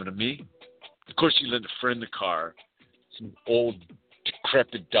that didn't happen to me. Of course, you lend a friend the car. Some old,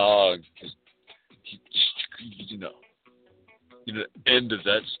 decrepit dog. You know, the end of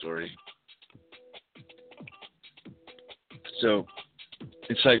that story. So,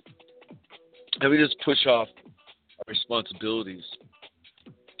 it's like, And we just push off our responsibilities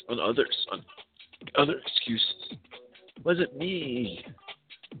on others, on other excuses. It wasn't me.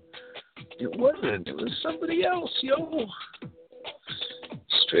 It wasn't. It was somebody else, yo.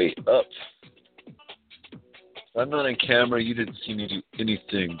 Straight up. I'm not on camera. You didn't see me do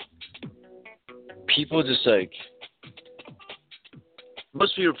anything. People just like,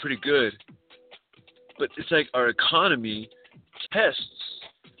 most people are pretty good, but it's like our economy tests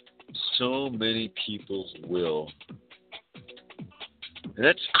so many people's will. And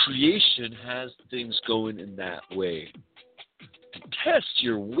that's creation has things going in that way. To test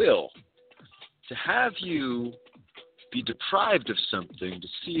your will. To have you be deprived of something to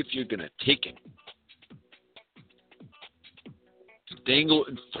see if you're going to take it. To dangle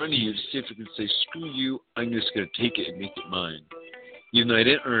in front of you to see if you can say, screw you, I'm just going to take it and make it mine. Even though I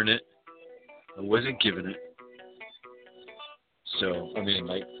didn't earn it, I wasn't given it. So, I mean,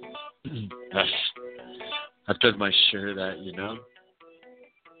 like, I've done my share of that, you know?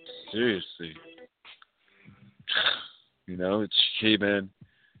 Seriously. You know, it's, hey, man,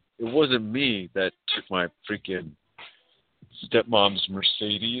 it wasn't me that took my freaking stepmom's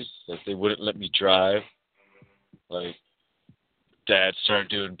Mercedes that they wouldn't let me drive. Like, Dad started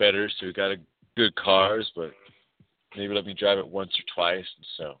doing better, so he got good cars, but maybe let me drive it once or twice. And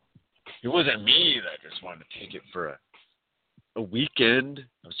so it wasn't me that just wanted to take it for a weekend.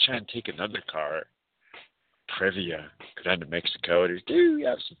 I was trying to take another car, Previa, go down to Mexico. And dude,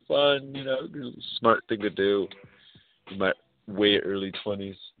 have some fun, you know, smart thing to do in my way early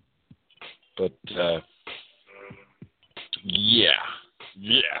 20s. But, yeah.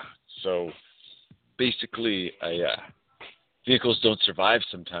 So basically, vehicles don't survive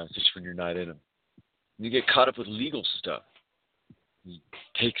sometimes just when you're not in them. You get caught up with legal stuff. You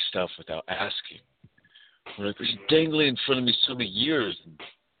take stuff without asking. Or like, it was dangling in front of me so many years and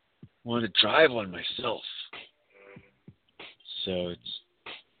wanted to drive one myself. So it's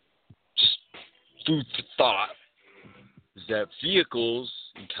just food for thought. Is that vehicles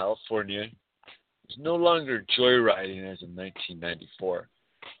in California is no longer joyriding as in 1994.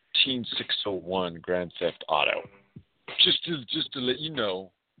 Teen 601 Grand Theft Auto. Just to let you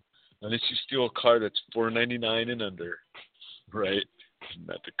know, unless you steal a car that's $4.99 and under, right?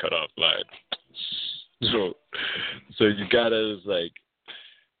 Not the cutoff line. So you gotta like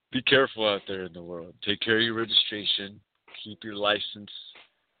be careful out there in the world. Take care of your registration. Keep your license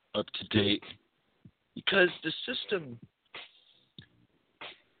up to date, because the system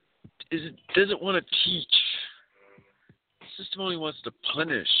doesn't want to teach. The system only wants to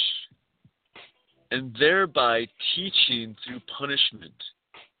punish, and thereby teaching through punishment.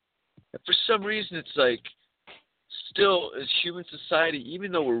 And for some reason, it's like, still, as human society,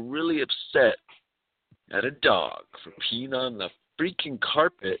 even though we're really upset at a dog for peeing on the freaking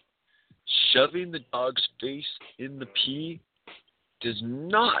carpet, shoving the dog's face in the pee does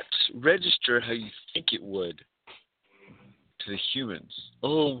not register how you think it would to the humans.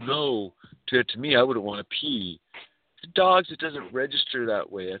 Oh, no. To me, I wouldn't want to pee. To dogs, it doesn't register that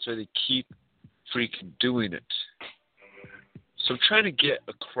way. That's why they keep freaking doing it. So I'm trying to get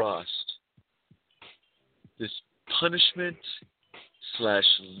across this punishment /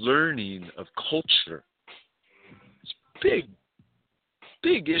 learning of culture. It's a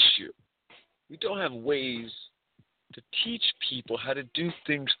big issue. We don't have ways to teach people how to do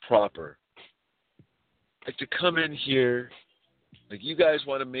things proper. Like to come in here, like you guys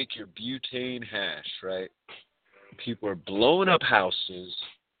want to make your butane hash, right? People are blowing up houses,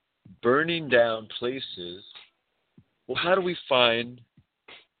 burning down places. Well, how do we find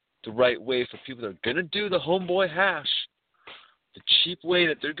the right way for people that are going to do the homeboy hash, the cheap way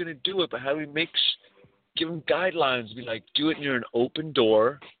that they're going to do it, but how do we give them guidelines, be like, do it near an open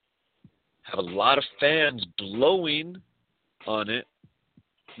door, have a lot of fans blowing on it,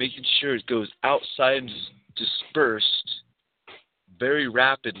 making sure it goes outside and dispersed very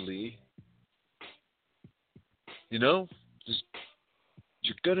rapidly. You know,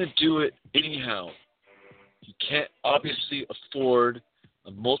 you're going to do it anyhow. You can't obviously afford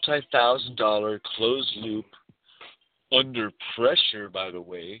a multi-$1,000 closed loop, under pressure, by the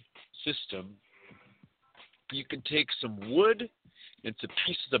way, system. You can take some wood and some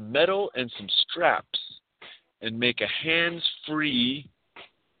pieces of metal and some straps and make a hands-free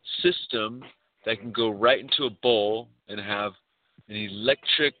system that can go right into a bowl and have an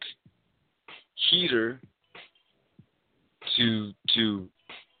electric heater to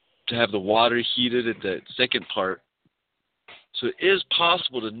have the water heated at the second part. So it is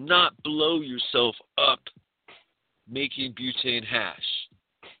possible to not blow yourself up making butane hash.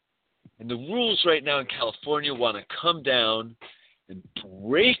 And the rules right now in California want to come down and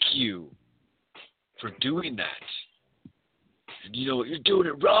break you for doing that. And you know what, you're doing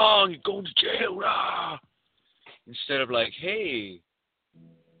it wrong, you're going to jail, rah. Instead of like, hey,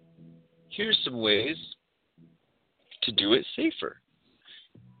 here's some ways to do it safer.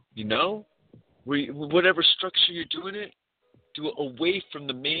 You know, whatever structure you're doing it, do it away from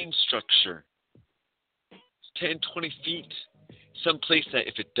the main structure. 10, 20 feet, someplace that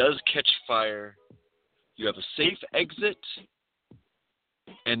if it does catch fire, you have a safe exit,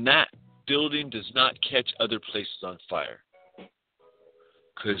 and that building does not catch other places on fire.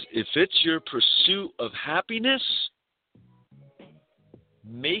 Because if it's your pursuit of happiness,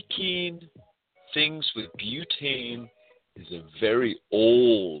 making things with butane is a very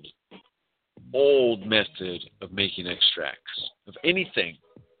old method of making extracts of anything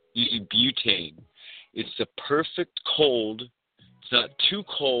using butane. It's the perfect cold. It's not too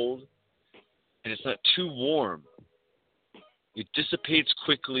cold, and it's not too warm. It dissipates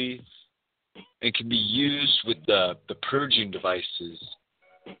quickly and can be used with the purging devices.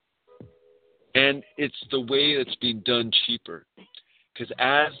 And it's the way that's being done cheaper. Because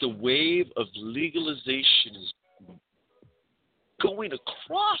as the wave of legalization is going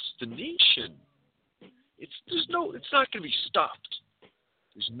across the nation, it's not going to be stopped.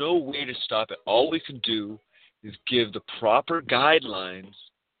 There's no way to stop it. All we can do is give the proper guidelines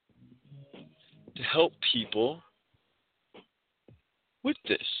to help people with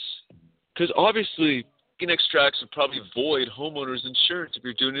this. Because obviously, getting extracts would probably void homeowners insurance if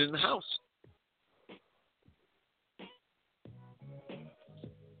you're doing it in the house.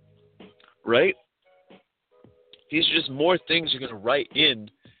 Right? These are just more things you're going to write in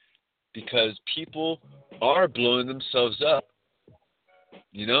because people are blowing themselves up.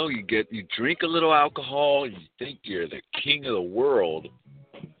 You know, you drink a little alcohol, you think you're the king of the world.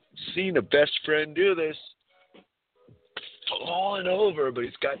 Seen a best friend do this, falling over, but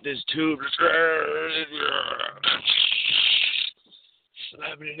he's got this tube,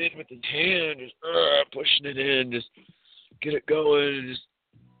 slapping it in with his hand, just pushing it in, just get it going,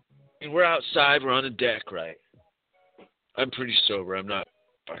 and we're outside, we're on the deck, right? I'm pretty sober. I'm not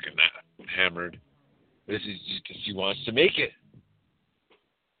fucking that hammered. This is just because he wants to make it.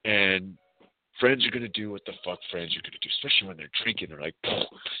 And friends are going to do what the fuck friends are going to do, especially when they're drinking. They're like,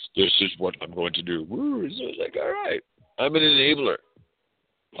 this is what I'm going to do. Woo. So it's like, all right, I'm an enabler.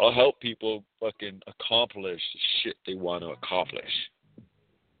 I'll help people fucking accomplish the shit they want to accomplish.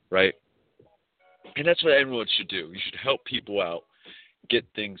 Right? And that's what everyone should do. You should help people out, get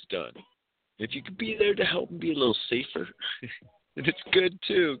things done. If you could be there to help them be a little safer, and it's good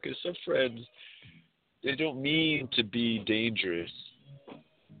too, because some friends, they don't mean to be dangerous,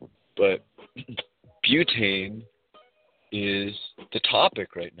 but butane is the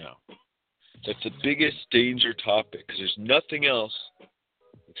topic right now. That's the biggest danger topic, because there's nothing else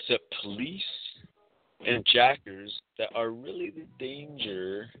except police and jackers that are really the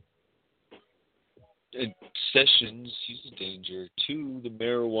danger. And Sessions, he's a danger to the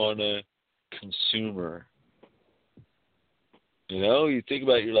marijuana consumer. You know, you think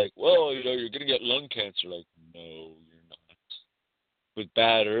about it, you're like, well, you know, you're going to get lung cancer. Like, no, you're not. With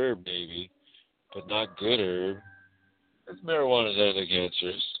bad herb, maybe, but not good herb. Because marijuana is other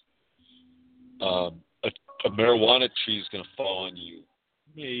cancers. A marijuana tree is going to fall on you.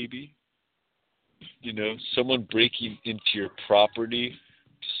 Maybe. You know, someone breaking into your property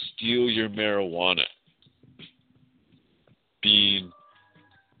to steal your marijuana. Being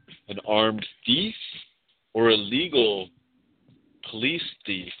an armed thief or a legal police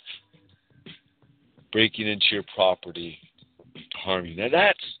thief breaking into your property to harm you. Now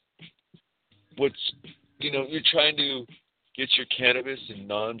that's what's, you know, you're trying to get your cannabis in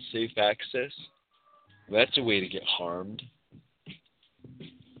non-safe access. That's a way to get harmed.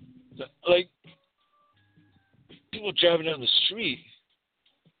 Like, people driving down the street,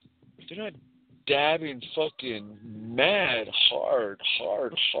 they're not dabbing fucking mad hard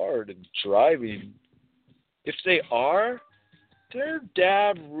and driving. If they are, they're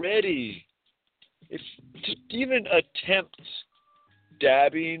dab ready. If to even attempt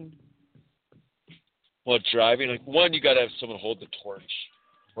dabbing while driving, like, one, you got to have someone hold the torch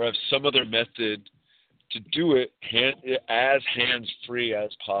or have some other method to do it as hands-free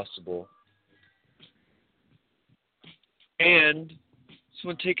as possible. And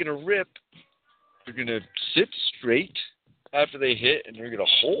someone taking a rip, they're going to sit straight after they hit, and they're going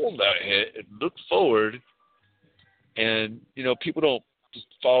to hold that hit and look forward. And, you know, people don't just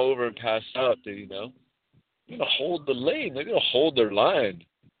fall over and pass out. They're going to hold the lane. They're going to hold their line.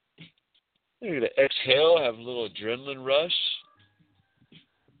 They're going to exhale, have a little adrenaline rush.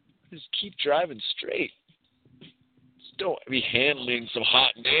 Just keep driving straight. Just don't be handling some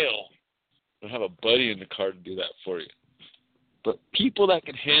hot nail. or have a buddy in the car to do that for you. But people that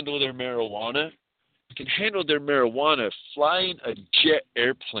can handle their marijuana can handle their marijuana flying a jet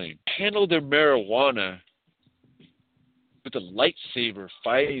airplane, handle their marijuana with a lightsaber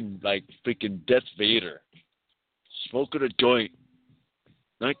fighting like freaking Darth Vader, smoking a joint,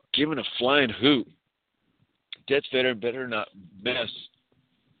 not giving a flying hoot. Darth Vader better not mess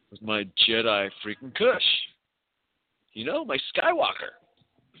with my Jedi freaking Kush. You know, my Skywalker.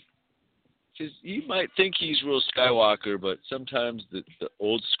 Because you might think he's real Skywalker, but sometimes the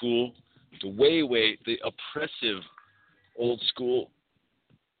old school, the oppressive old school,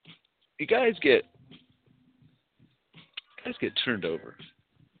 you guys get turned over.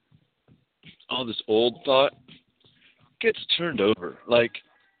 All this old thought gets turned over. Like,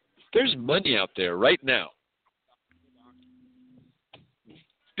 there's money out there right now.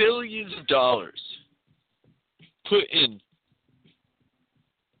 Billions of dollars put in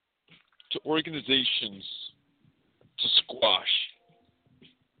to organizations to squash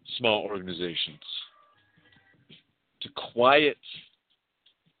small organizations, to quiet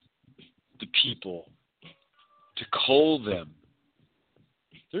the people, to cull them.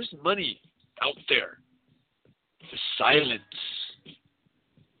 There's money out there to silence,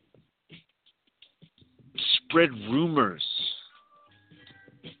 spread rumors,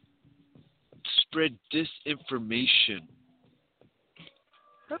 spread disinformation.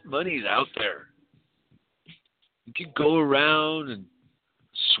 That money's out there. You can go around and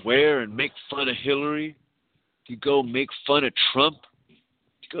swear and make fun of Hillary. You go make fun of Trump.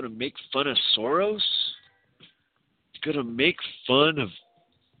 You go to make fun of Soros. You go to make fun of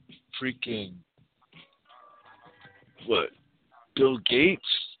freaking Bill Gates.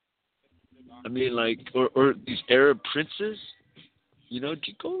 I mean, like, or these Arab princes. You know, do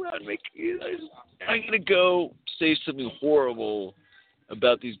you go around and make? I'm gonna go say something horrible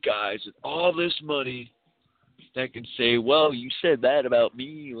about these guys with all this money that can say, well, you said that about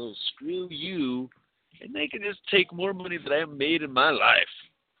me, well, screw you, and they can just take more money that I have made in my life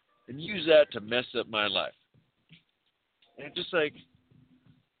and use that to mess up my life. And just like,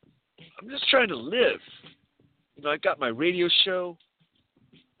 I'm just trying to live. You know, I got my radio show.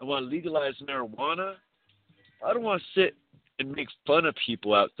 I want to legalize marijuana. I don't want to sit and make fun of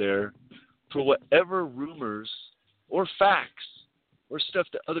people out there for whatever rumors or facts or stuff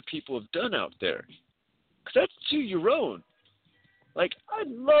that other people have done out there. Because that's to your own. Like, I'd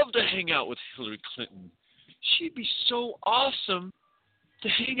love to hang out with Hillary Clinton. She'd be so awesome to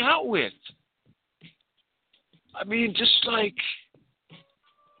hang out with. I mean, if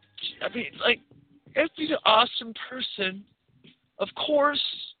she's an awesome person, of course,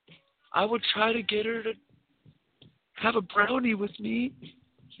 I would try to get her to have a brownie with me,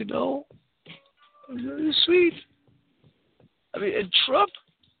 you know? Really sweet. I mean, and Trump,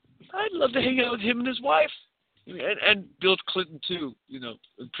 I'd love to hang out with him and his wife. And Bill Clinton, too, you know,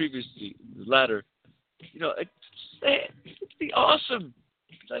 previously, the latter. You know, it'd be awesome.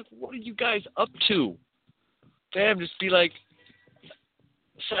 Like, what are you guys up to? Damn, just be like,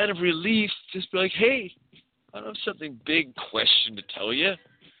 a sign of relief, just be like, hey, I don't have something big question to tell you.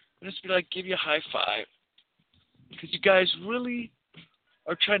 I'll just be like, give you a high five. Because you guys really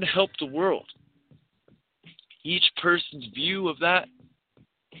are trying to help the world. Each person's view of that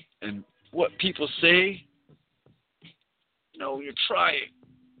and what people say, no, you're trying.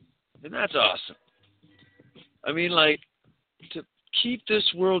 And that's awesome. I mean, like, to keep this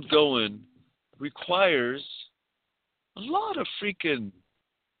world going requires a lot of freaking,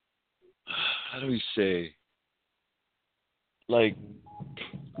 how do we say, like,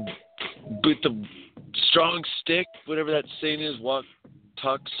 with the strong stick, whatever that saying is,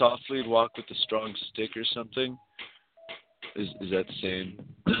 talk softly and walk with the strong stick or something. Is that the saying?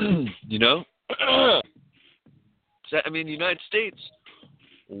 You know? I mean, the United States,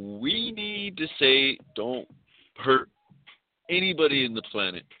 we need to say, don't hurt anybody in the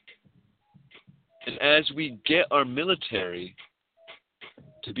planet. And as we get our military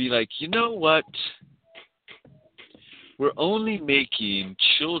to be like, you know what? We're only making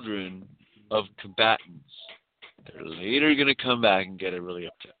children of combatants. They're later going to come back and get really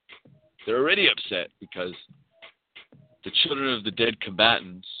upset. They're already upset because the children of the dead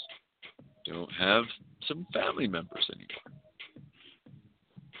combatants don't have some family members anymore.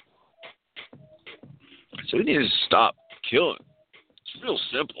 So we need to stop killing. It's real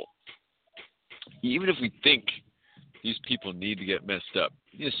simple. Even if we think these people need to get messed up,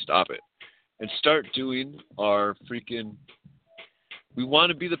 we need to stop it and start doing our freaking, we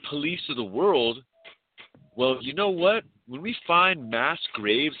want to be the police of the world. Well, you know what? When we find mass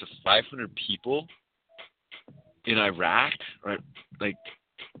graves of 500 people in Iraq, or like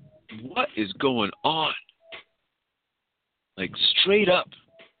what is going on? Like, straight up.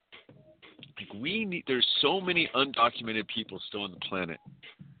 Like, there's so many undocumented people still on the planet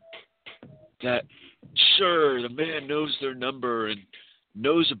that, sure, the man knows their number and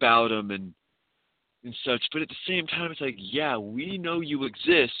knows about them and such, but at the same time, it's like, yeah, we know you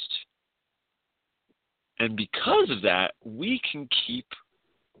exist, and because of that, we can keep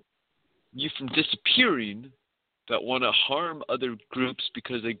you from disappearing that want to harm other groups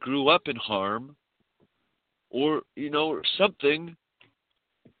because they grew up in harm, or, or something.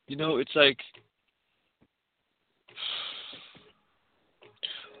 It's like,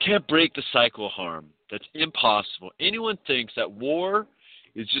 can't break the cycle of harm. That's impossible. Anyone thinks that war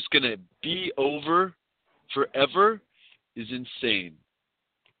is just going to be over forever is insane.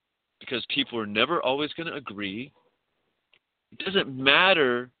 Because people are never always going to agree. It doesn't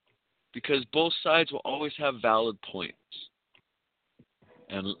matter because both sides will always have valid points.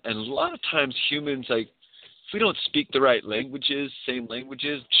 And a lot of times humans, like, if we don't speak the right languages, same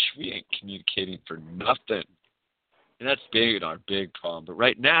languages, we ain't communicating for nothing. And that's our big problem. But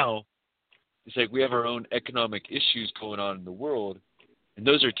right now, it's like we have our own economic issues going on in the world, and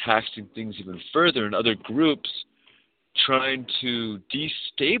those are taxing things even further, and other groups trying to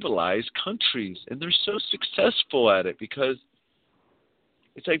destabilize countries. And they're so successful at it because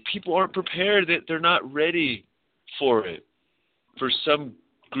it's like people aren't prepared, that they're not ready for it. For some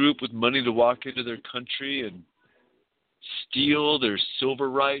group with money to walk into their country and steal their silver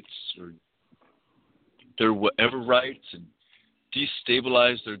rights or their whatever rights and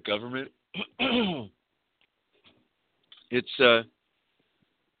destabilize their government. It's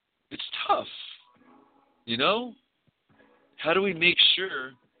tough, How do we make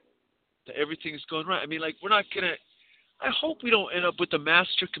sure that everything's going right? I mean, like, we're not gonna. I hope we don't end up with a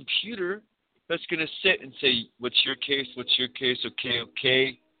master computer that's gonna sit and say, "What's your case? What's your case? Okay,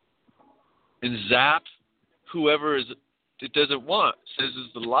 okay," and zap whoever it doesn't want, says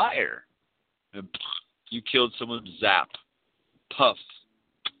is the liar, and you killed someone, zap, puff.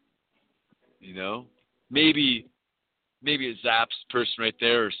 Maybe it zaps the person right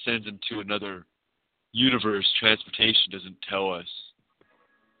there or sends them to another universe. Transportation doesn't tell us.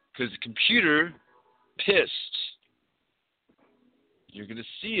 Because the computer pissed. You're going to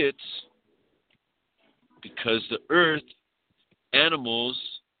see it because the earth, animals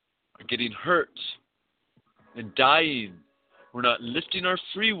are getting hurt and dying. We're not lifting our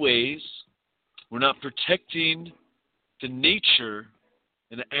freeways. We're not protecting the nature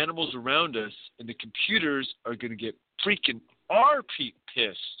and the animals around us, and the computers are going to get freaking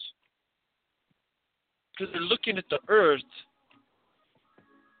pissed. Because they're looking at the earth,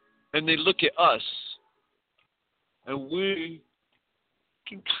 and they look at us, and we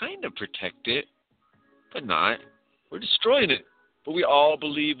can kind of protect it, but not. We're destroying it. But we all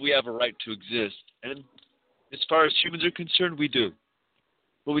believe we have a right to exist, and as far as humans are concerned, we do.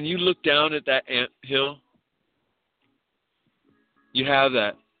 But when you look down at that anthill, you have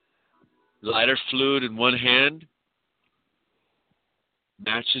that lighter fluid in one hand,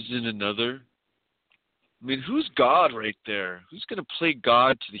 matches in another. I mean, who's God right there? Who's going to play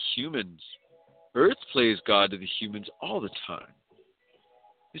God to the humans? Earth plays God to the humans all the time.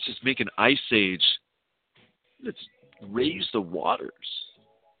 Let's just make an ice age. Let's raise the waters.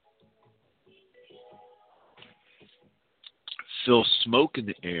 Feel smoke in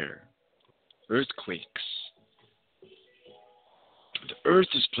the air. Earthquakes. The earth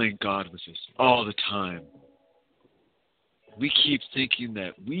is playing God with us all the time. We keep thinking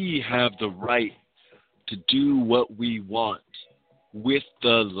that we have the right to do what we want with the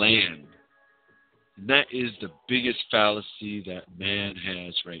land. And that is the biggest fallacy that man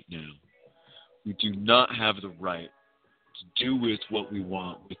has right now. We do not have the right to do with what we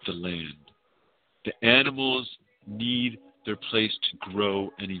want with the land. The animals need their place to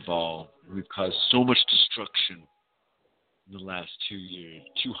grow and evolve. We've caused so much destruction in the last 2 years,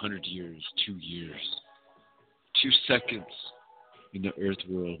 200 years, 2 years, 2 seconds in the earth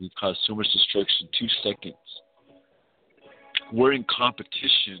world. We've caused so much destruction, 2 seconds. We're in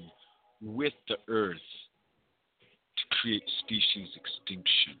competition with the earth to create species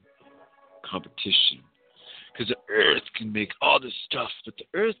extinction. Competition. Because the earth can make all this stuff, but the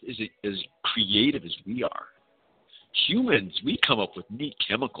earth is as creative as we are. Humans, we come up with neat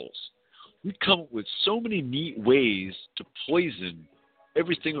chemicals. We come up with so many neat ways to poison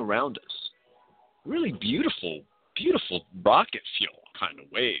everything around us. Really beautiful, beautiful rocket fuel kind of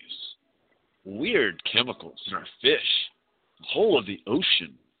ways. Weird chemicals in our fish, the whole of the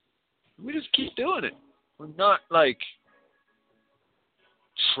ocean. We just keep doing it. We're not like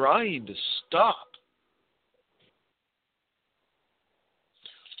trying to stop.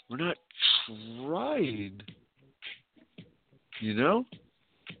 We're not trying. You know?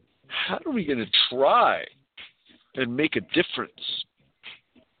 How are we going to try and make a difference?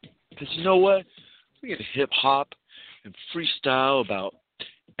 Because you know what? We get hip-hop and freestyle about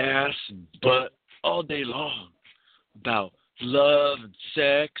ass and butt all day long. About love and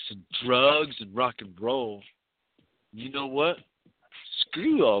sex and drugs and rock and roll. You know what?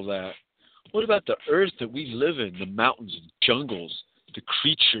 Screw all that. What about the earth that we live in, the mountains and jungles, the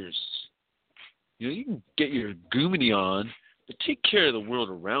creatures? You know, you can get your goomany on, but take care of the world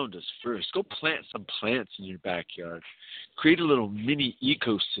around us first. Go plant some plants in your backyard. Create a little mini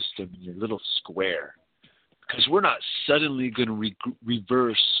ecosystem in your little square. Because we're not suddenly going to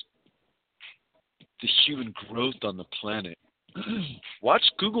reverse the human growth on the planet. Watch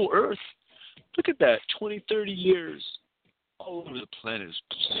Google Earth. Look at that, 20, 30 years. All over the planet is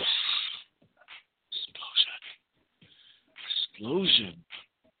explosion.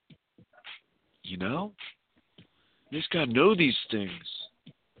 You know? You just got to know these things.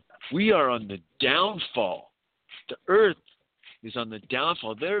 We are on the downfall. The earth is on the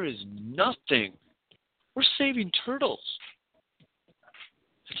downfall. There is nothing. We're saving turtles.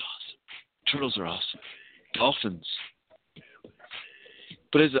 It's awesome. Turtles are awesome. Dolphins.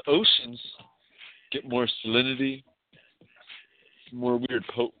 But as the oceans get more salinity, more weird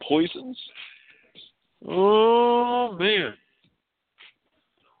poisons, oh, man.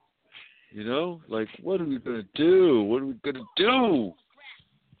 You know, like, what are we going to do? What are we going to do?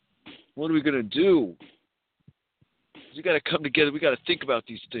 What are we going to do? We got to come together. We got to think about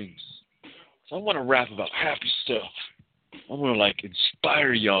these things. So I want to rap about happy stuff. I want to, like,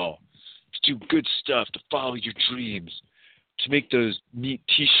 inspire y'all to do good stuff, to follow your dreams, to make those neat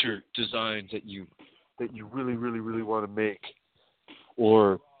T-shirt designs that you really, really, really want to make,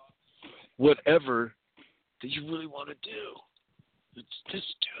 or whatever that you really want to do. Let's just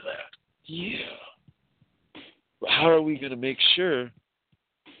do that. Yeah. But how are we going to make sure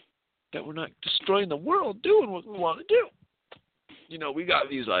that we're not destroying the world doing what we want to do? You know, we got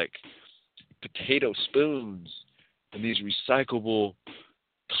these, like, potato spoons and these recyclable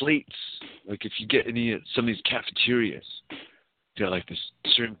plates. Like, if you get some of these cafeterias, they got, like, this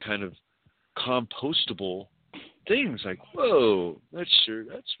certain kind of compostable things. Like, whoa, that's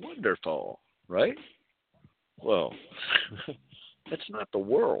wonderful, right? Well, that's not the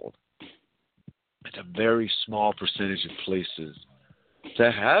world. It's a very small percentage of places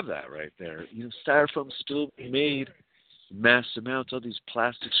that have that right there. You know, styrofoam's still being made in mass amounts. All these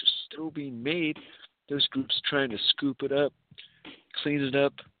plastics are still being made. Those groups trying to scoop it up, clean it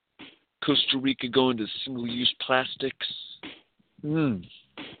up. Costa Rica going to single-use plastics. I mean,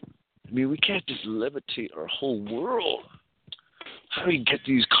 we can't just levitate our whole world. How do we get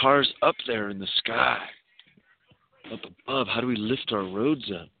these cars up there in the sky? Up above, how do we lift our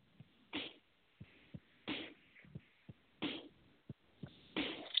roads up?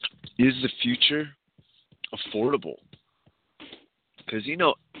 Is the future affordable? Because, you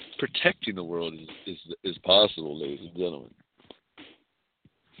know, protecting the world is possible, ladies and gentlemen.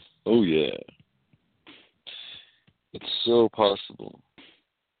 Oh, yeah. It's so possible.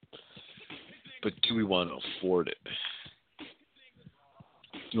 But do we want to afford it?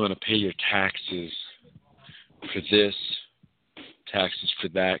 Do you want to pay your taxes for this, taxes for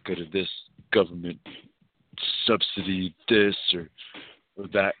that, go to this government subsidy this or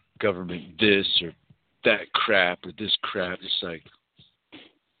that government this or that crap or this crap? It's like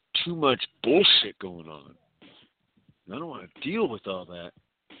too much bullshit going on. I don't want to deal with all that.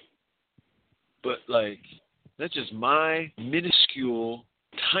 But, like, that's just my minuscule,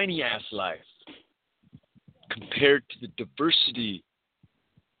 tiny-ass life compared to the diversity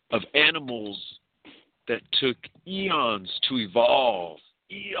of animals that took eons to evolve.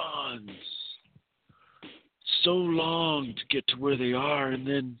 Eons. So long to get to where they are, and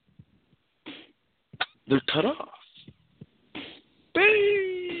then they're cut off.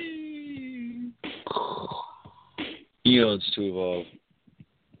 Bang! Eons to evolve.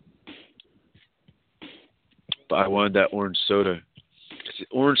 But I wanted that orange soda. Because the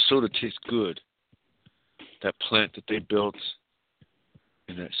orange soda tastes good. That plant that they built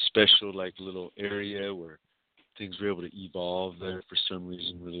in that special, like, little area where things were able to evolve there for some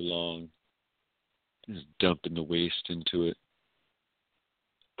reason really long. Just dumping the waste into it.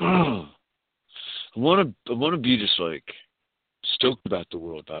 I want to be just, like, stoked about the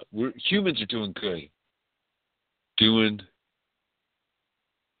world. Humans are doing good. Doing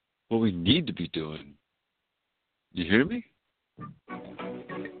what we need to be doing. You hear me?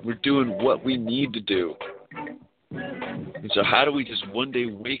 We're doing what we need to do. And so how do we just one day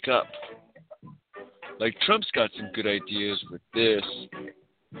wake up? Like, Trump's got some good ideas with this.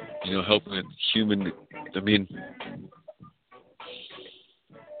 helping human. I mean,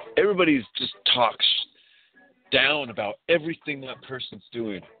 everybody's just talks down about everything that person's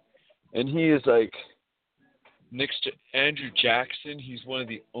doing. And he is like, next to Andrew Jackson, he's one of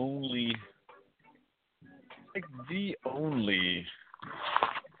the only, okay,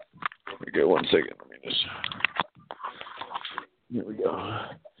 1 second, let me just, here we go.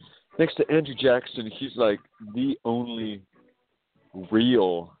 Next to Andrew Jackson, he's like the only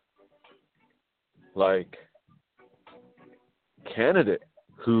real, like, candidate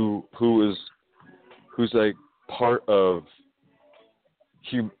who's like part of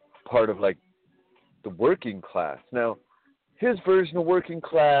like the working class. Now, his version of working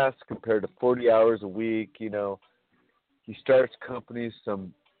class compared to 40 hours a week, he starts companies,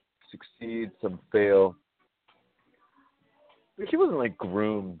 some succeed, some fail. But he wasn't like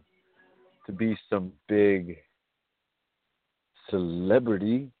groomed to be some big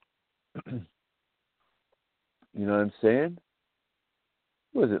celebrity. You know what I'm saying?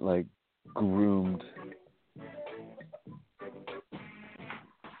 He wasn't like groomed.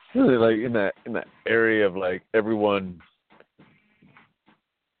 Really, like in that area of like everyone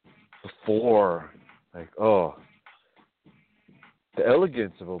before, like, oh, the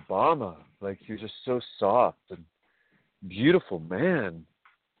elegance of Obama, like he was just so soft and beautiful man,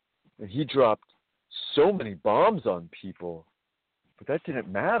 and he dropped so many bombs on people, but that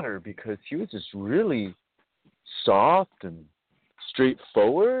didn't matter because he was just really soft and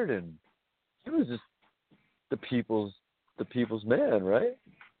straightforward, and he was just the people's man, right?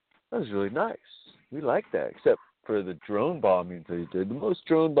 That was really nice. We liked that, except for the drone bombings that he did. The most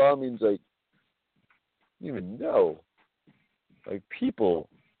drone bombings, like, you even know. Like, people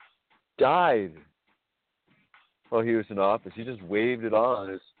died while he was in office. He just waved it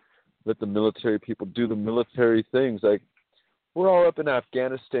on, let the military people do the military things. Like, we're all up in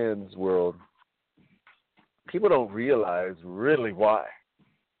Afghanistan's world. People don't realize really why.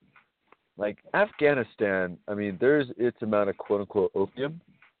 Like, Afghanistan, I mean, there's its amount of quote-unquote opium,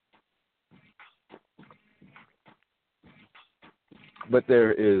 but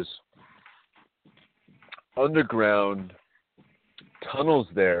there is underground tunnels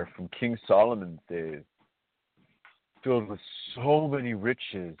there from King Solomon's days filled with so many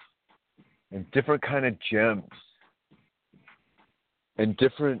riches and different kind of gems and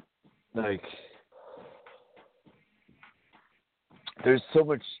different, like, there's so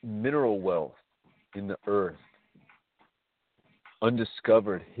much mineral wealth in the earth,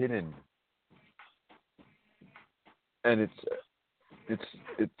 undiscovered, hidden, and it's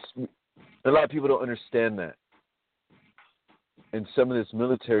a lot of people don't understand that, and some of this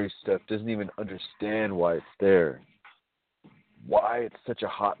military stuff doesn't even understand why it's there, why it's such a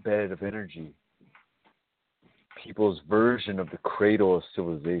hotbed of energy. People's version of the cradle of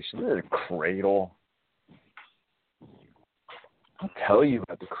civilization. Isn't it a cradle? I'll tell you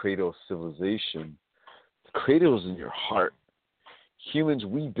about the cradle of civilization. The cradle is in your heart. Humans,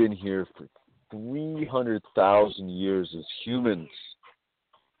 we've been here for 300,000 years as humans.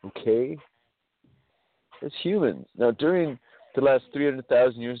 Okay? As humans. Now, during the last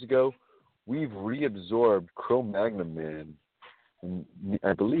 300,000 years ago, we've reabsorbed Cro-Magnon man. And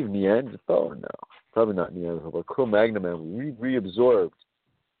I believe Neanderthal now. Probably not Neanderthal, but Cro-Magnon man. We reabsorbed.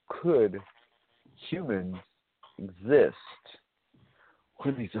 Could humans exist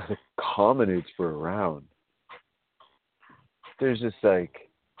when these other hominids were around? There's just like,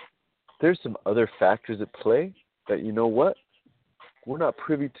 there's some other factors at play that, you know what? We're not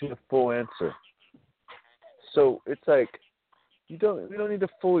privy to the full answer. So it's like, we don't need to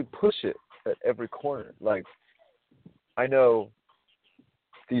fully push it at every corner. Like, I know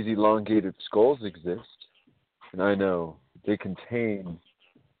these elongated skulls exist, and I know they contain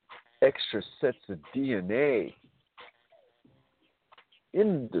extra sets of DNA.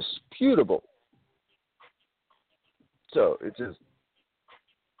 Indisputable. So it just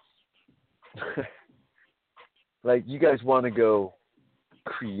like, you guys want to go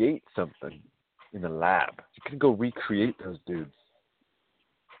create something in the lab. You can go recreate those dudes.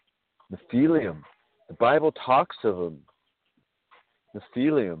 Nephilim. The Bible talks of them.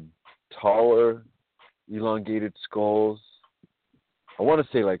 Nephilim. Taller, elongated skulls. I want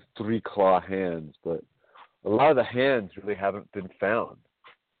to say like 3-claw hands, but a lot of the hands really haven't been found.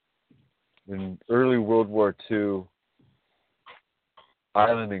 In early World War II,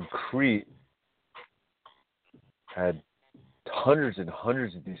 island in Crete had hundreds and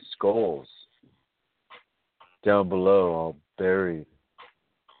hundreds of these skulls down below, all buried.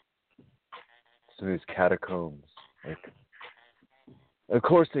 Some of these catacombs. Like, of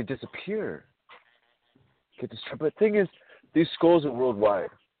course, they disappear. Get destroyed. But the thing is, these skulls are worldwide.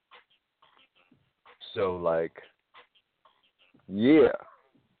 So like, yeah,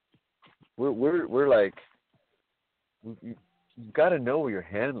 we're like, you've got to know your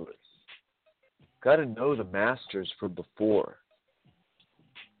handlers. Got to know the masters from before.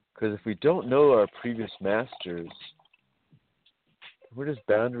 Because if we don't know our previous masters, we're just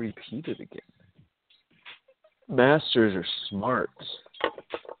bound to repeat it again. Masters are smart.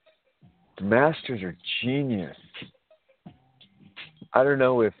 The masters are genius. I don't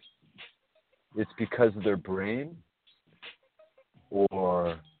know if it's because of their brain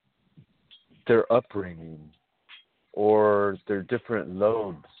or their upbringing or their different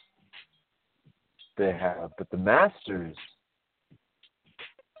lobes they have, but the masters,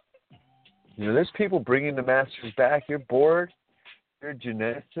 there's people bringing the masters back. You're bored. You're a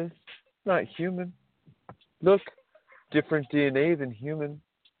geneticist. Not human. Look, different DNA than human.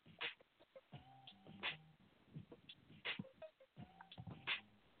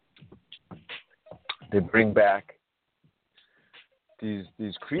 They bring back these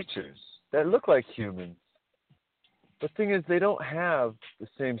creatures that look like humans. The thing is, they don't have the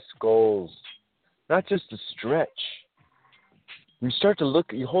same skulls. Not just a stretch. You start to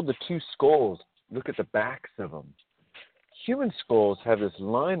look, you hold the two skulls, look at the backs of them. Human skulls have this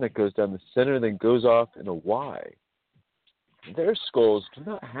line that goes down the center and then goes off in a Y. Their skulls do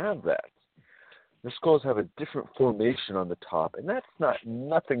not have that. Their skulls have a different formation on the top, and that's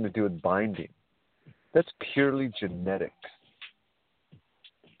nothing to do with binding. That's purely genetics.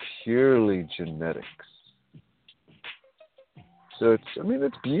 Purely genetics. So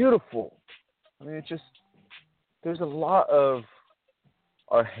it's beautiful. There's a lot of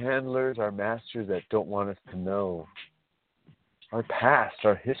our handlers, our masters that don't want us to know our past,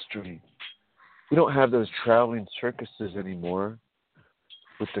 our history. We don't have those traveling circuses anymore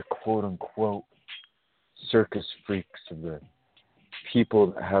with the quote-unquote circus freaks and the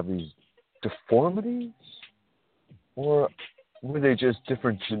people that have these deformities, or were they just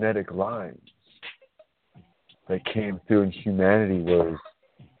different genetic lines that came through in humanity? Was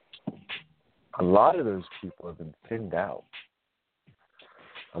a lot of those people have been thinned out.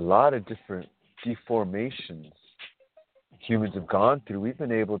 A lot of different deformations humans have gone through, we've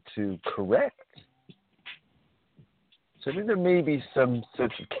been able to correct. So there may be some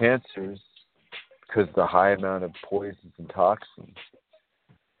sorts of cancers because of the high amount of poisons and toxins.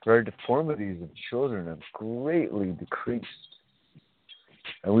 But our deformities of children have greatly decreased.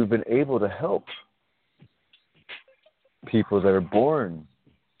 And we've been able to help people that are born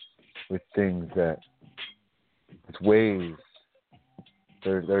with things with ways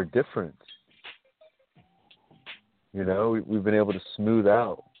they're different. We've been able to smooth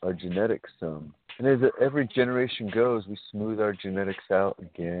out our genetics some. And as every generation goes, we smooth our genetics out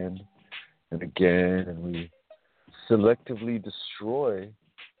again and again, and we selectively destroy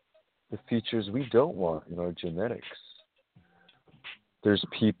the features we don't want in our genetics. There's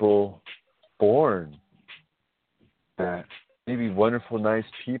people born that may be wonderful, nice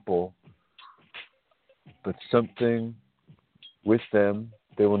people, but something with them,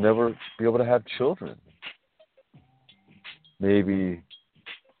 they will never be able to have children. Maybe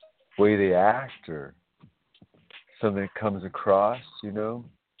the way they act or something that comes across,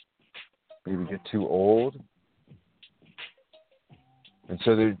 maybe get too old. And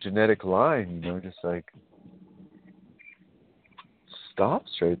so their genetic line, just like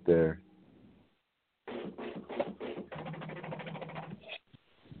stops right there.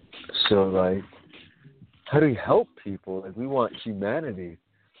 So how do we help people? We want humanity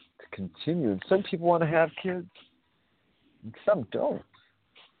to continue. And some people want to have kids, and some don't.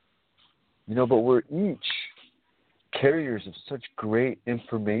 But we're each carriers of such great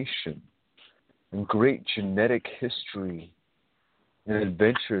information and great genetic history and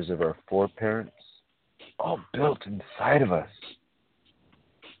adventures of our foreparents, all built inside of us.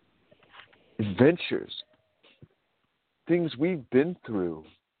 Adventures, things we've been through,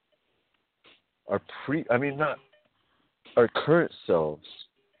 not our current selves,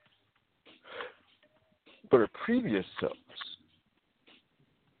 but our previous selves,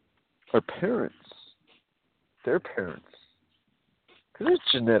 our parents, their parents. Because there's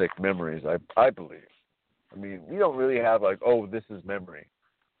genetic memories, I believe. We don't really have this is memory.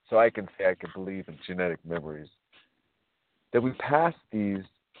 So I can say I can believe in genetic memories. That we pass these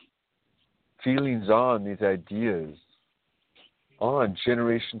feelings on, these ideas on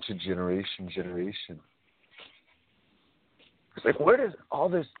generation to generation. It's where does all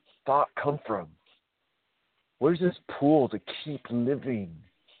this thought come from? Where's this pool to keep living?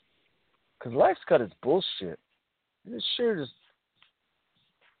 Because life's got its bullshit. And it sure just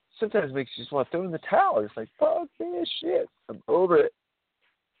sometimes makes you just want to throw in the towel. It's fuck this shit. I'm over it.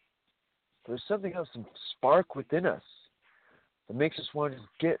 There's something else, some spark within us that makes us want to just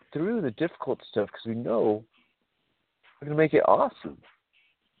get through the difficult stuff because we know we're going to make it awesome.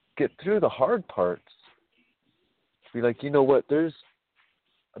 Get through the hard parts. Be like, you know what, there's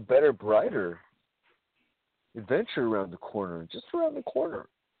a better, brighter adventure around the corner, just around the corner.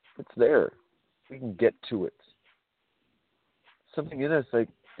 It's there. We can get to it. Something in us like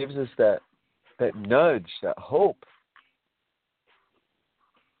gives us that nudge, that hope.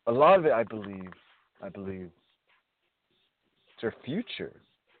 A lot of it, I believe, it's our future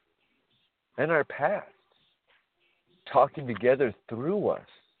and our past talking together through us,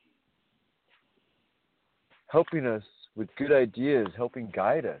 helping us with good ideas, helping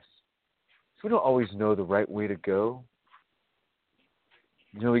guide us. So we don't always know the right way to go.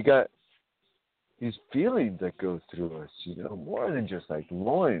 You know, we got these feelings that go through us, you know, more than just like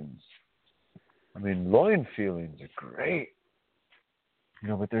loins. I mean, loin feelings are great, you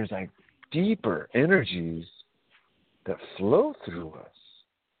know, but there's like deeper energies that flow through us.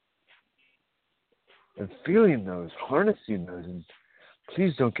 And feeling those, harnessing those, and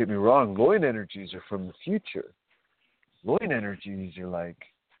please don't get me wrong, loin energies are from the future. Loin energies are like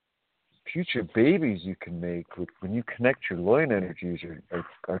future babies you can make. When you connect your loin energies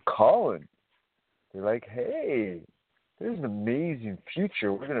are calling. They're like, hey, there's an amazing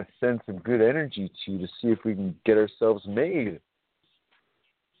future. We're going to send some good energy to you to see if we can get ourselves made.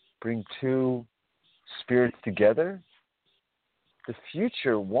 Bring two spirits together. The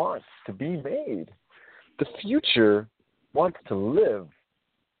future wants to be made. The future wants to live.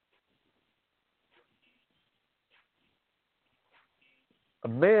 A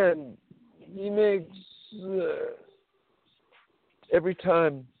man, he makes, every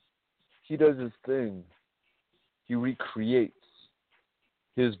time he does his thing, he recreates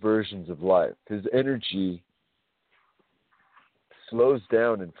his versions of life. His energy slows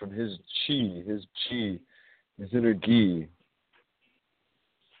down, and from his inner gi,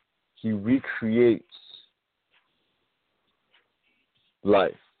 he recreates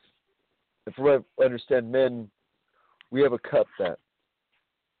life. And from what I understand, men, we have a cup that's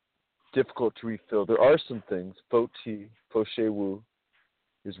difficult to refill. There are some things. Fo Ti, Fo She Wu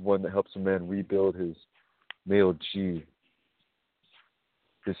is one that helps a man rebuild his male Ji,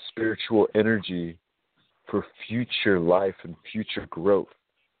 his spiritual energy for future life and future growth.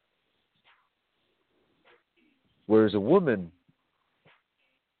 Whereas a woman,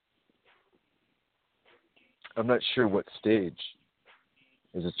 I'm not sure what stage,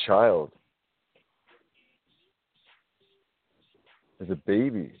 as a child, as a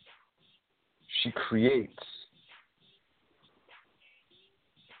baby, she creates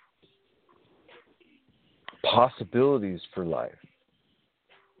possibilities for life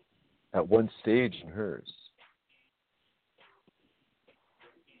at one stage in hers.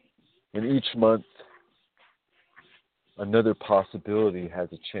 And each month, another possibility has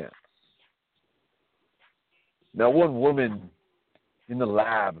a chance. Now, one woman in the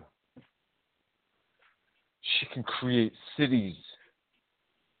lab, she can create cities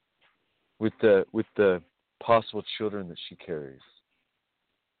with the possible children that she carries.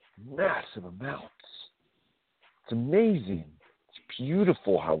 Massive amounts. It's amazing. It's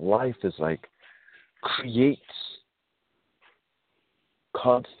beautiful how life is like creates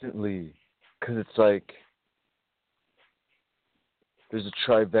constantly, because it's like there's a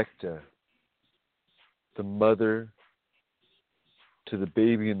trifecta. The mother to the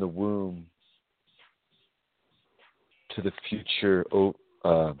baby in the womb to the future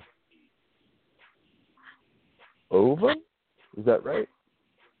ovum? Is that right?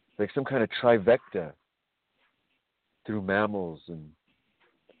 Like some kind of trifecta through mammals and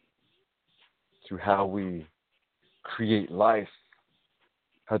through how we create life,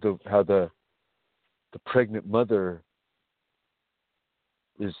 how the pregnant mother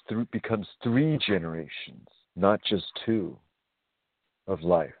becomes 3 generations, not just 2 of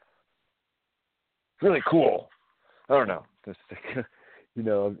life. Really cool. I don't know. Just you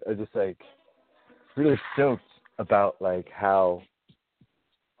know, I just like really stoked about like how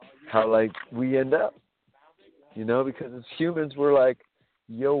like we end up, you know, because as humans we're like,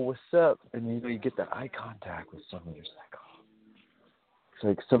 yo, what's up? And you know, you get that eye contact with someone, you're just like, oh. It's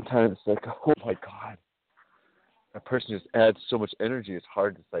like sometimes it's like, oh my God, that person just adds so much energy. It's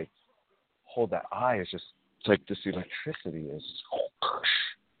hard to like hold that eye. It's like this electricity is just,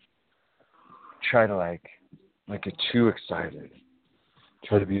 try to like get too excited.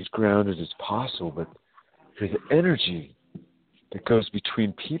 Try to be as grounded as possible, but there's the energy that goes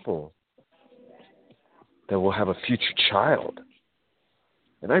between people that will have a future child.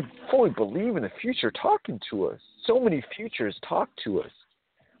 And I fully believe in the future talking to us. So many futures talk to us.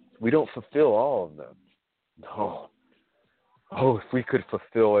 We don't fulfill all of them. No. Oh, if we could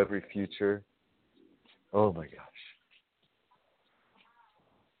fulfill every future. Oh my gosh.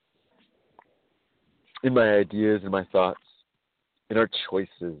 In my ideas, in my thoughts, in our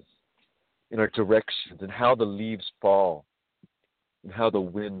choices, in our directions, and how the leaves fall, and how the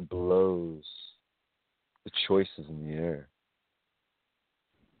wind blows, the choices in the air.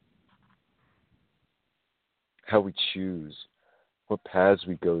 How we choose, what paths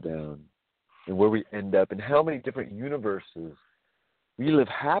we go down, and where we end up, and how many different universes we live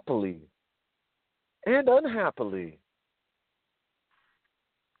happily and unhappily.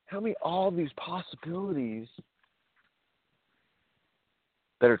 How many all these possibilities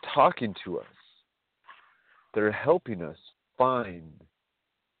that are talking to us, that are helping us find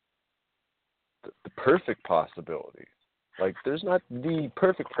the perfect possibility. Like, there's not the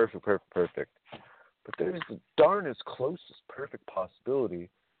perfect, but there's the darnest closest perfect possibility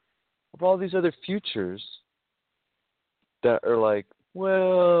of all these other futures that are like,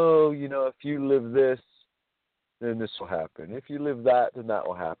 well, you know, if you live this, then this will happen. If you live that, then that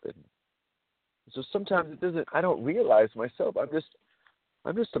will happen. So sometimes it doesn't, I don't realize myself. I'm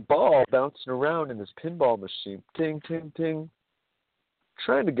just a ball bouncing around in this pinball machine. Ting, ting, ting.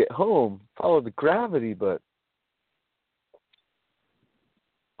 Trying to get home, follow the gravity, but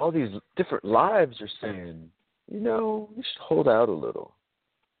all these different lives are saying, you know, you should hold out a little.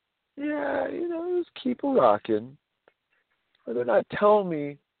 Yeah, you know, just keep rocking. But they're not telling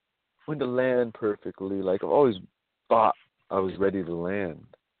me when to land perfectly. Like, I've always thought I was ready to land.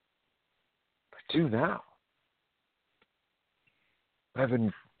 I do now. I've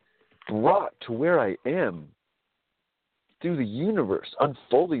been brought to where I am through the universe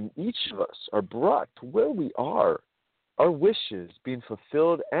unfolding. Each of us are brought to where we are, our wishes being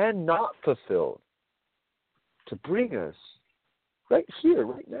fulfilled and not fulfilled, to bring us right here,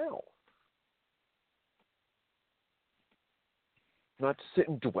 right now. Not to sit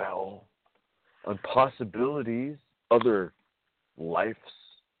and dwell on possibilities, other lives.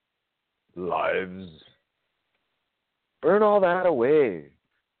 Burn all that away.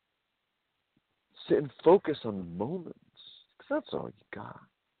 Sit and focus on the moments, because that's all you got.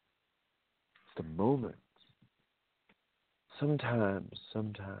 It's the moments. Sometimes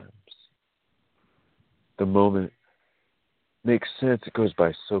the moment makes sense. It goes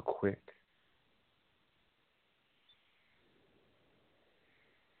by so quick.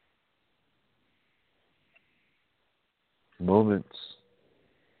 Moments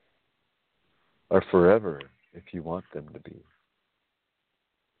are forever if you want them to be.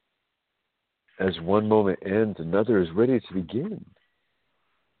 As one moment ends, another is ready to begin.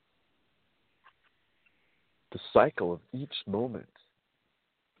 The cycle of each moment,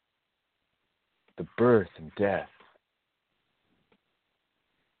 the birth and death,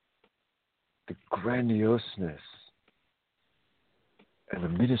 the grandioseness and the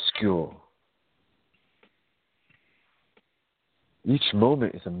minuscule. Each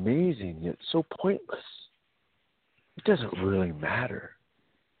moment is amazing, yet so pointless. It doesn't really matter.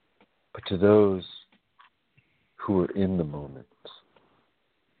 But to those who are in the moment,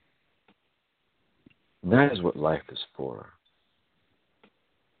 and that is what life is for.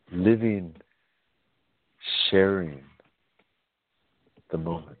 Living, sharing the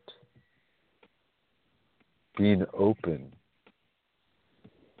moment. Being open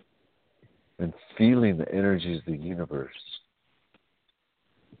and feeling the energies of the universe.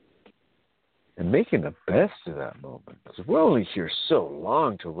 And making the best of that moment. Because we're only here so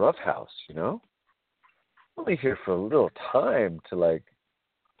long to roughhouse, you know? We're only here for a little time to, like,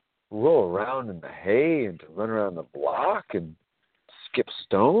 roll around in the hay and to run around the block and skip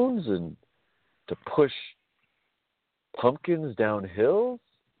stones and to push pumpkins down hills,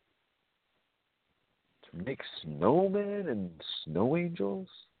 to make snowmen and snow angels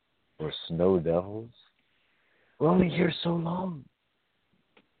or snow devils. We're only here so long.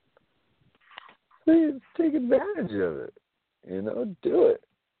 Please take advantage of it. You know, do it.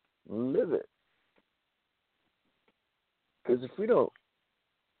 Live it. Because if we don't,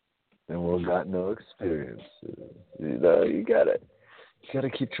 then we've got no experiences. You know, you gotta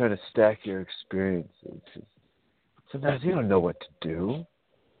keep trying to stack your experiences. Sometimes you don't know what to do.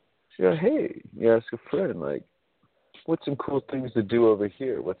 So, hey, you ask a friend, like, what's some cool things to do over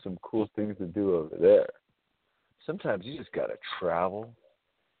here? What's some cool things to do over there? Sometimes you just gotta travel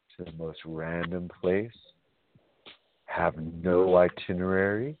to the most random place, have no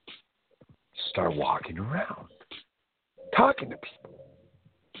itinerary, start walking around, talking to people,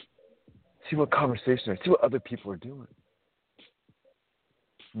 see what conversations are, see what other people are doing,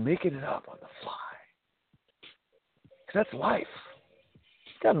 making it up on the fly. 'Cause that's life.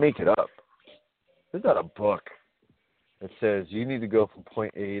 gotta make it up. There's not a book that says you need to go from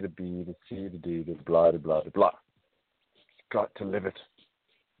point A to B to C to D to blah to blah to blah. You got to live it.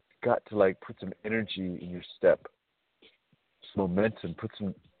 You got to like put some energy in your step, some momentum, put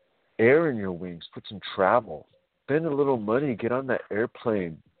some air in your wings, put some travel. Spend a little money, get on that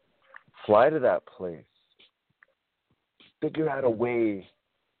airplane, fly to that place. Figure out a way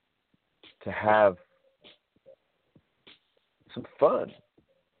to have some fun.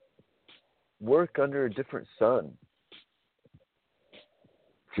 Work under a different sun.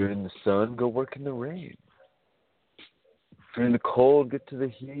 If you're in the sun, go work in the rain. If you're in the cold, get to the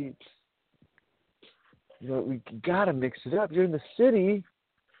heat. You know, we gotta mix it up. You're in the city,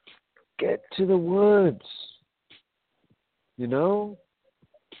 get to the woods. You know?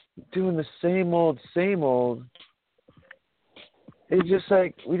 Doing the same old, same old. It's just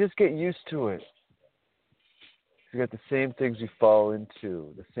like, we just get used to it. We got the same things we fall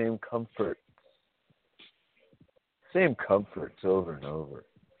into, the same comforts. Same comforts over and over.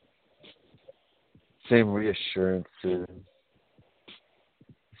 Same reassurances.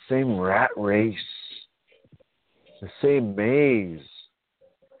 Same rat race. The same maze.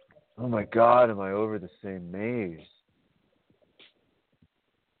 Oh my God, am I over the same maze?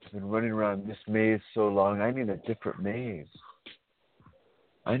 I've been running around this maze so long, I need a different maze.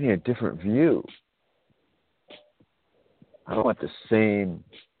 I need a different view. I don't want the same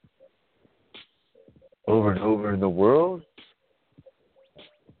over and over in the world.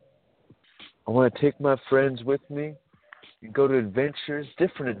 I want to take my friends with me and go to adventures,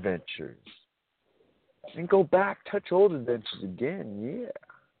 different adventures. And go back, touch old adventures again, yeah.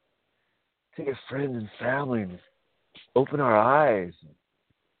 Take our friends and family and open our eyes.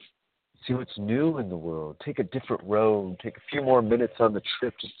 See what's new in the world. Take a different road. Take a few more minutes on the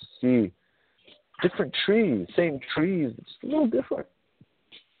trip just to see different trees. Same trees, but just a little different.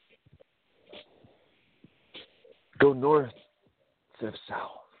 Go north instead of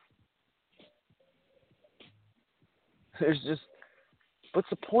south. There's just, what's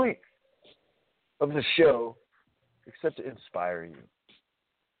the point of the show except to inspire you?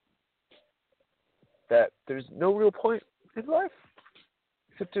 That there's no real point in life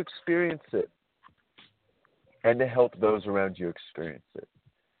except to experience it and to help those around you experience it.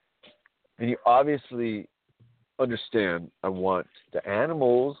 And you obviously understand I want the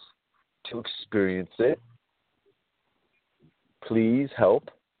animals to experience it. Please help.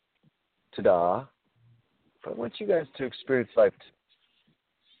 Ta-da. But I want you guys to experience life too.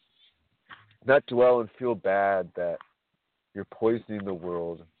 Not dwell and feel bad that you're poisoning the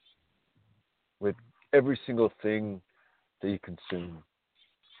world with every single thing that you consume.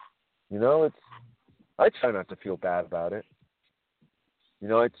 You know, I try not to feel bad about it. You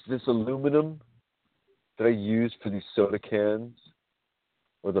know, it's this aluminum that I use for these soda cans,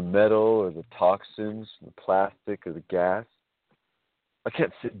 or the metal, or the toxins, the plastic, or the gas. I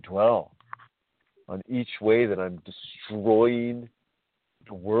can't sit and dwell on each way that I'm destroying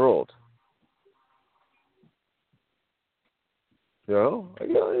the world. You know,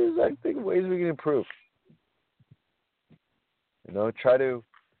 I think of ways we can improve. You know, try to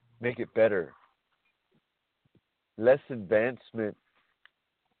make it better. Less advancement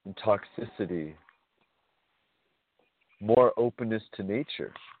in toxicity. More openness to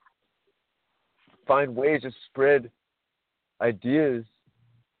nature. Find ways to spread ideas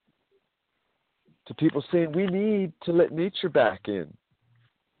to people saying we need to let nature back in.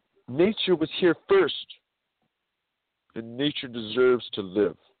 Nature was here first, and nature deserves to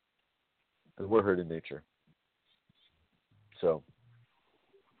live. And we're hurting nature. So,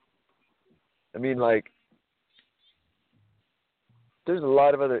 I mean, like, there's a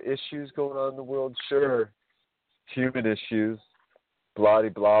lot of other issues going on in the world, sure. Human issues, blah,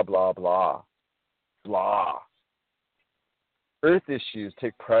 blah, blah, blah, blah. Earth issues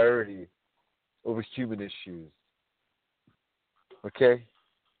take priority over human issues. Okay?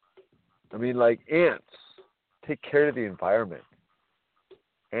 I mean, like, ants take care of the environment.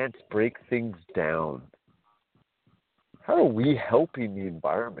 Ants break things down. How are we helping the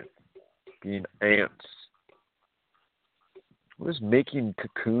environment being ants? We're just making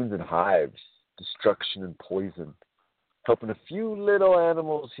cocoons and hives, destruction and poison, helping a few little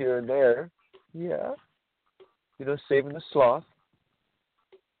animals here and there. Yeah. You know, saving the sloth.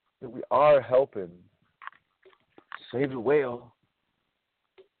 But we are helping save the whale.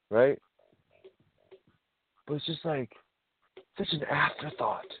 Right? But it's just like such an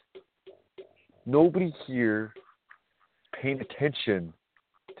afterthought. Nobody here paying attention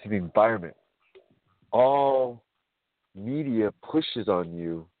to the environment. All media pushes on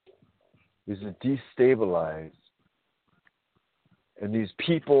you is to destabilize And these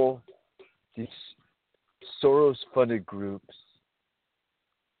people, these Soros-funded groups,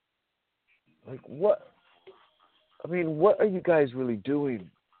 like what? I mean, what are you guys really doing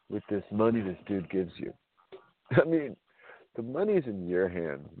with this money this dude gives you? I mean, the money's in your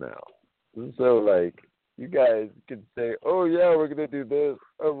hands now. And so, like, you guys can say, oh, yeah, we're going to do this,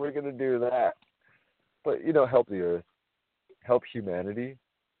 oh, we're going to do that. But, you know, help the earth, help humanity,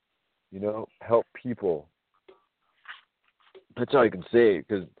 you know, help people. That's all I can say,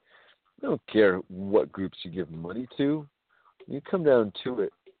 because I don't care what groups you give money to. When you come down to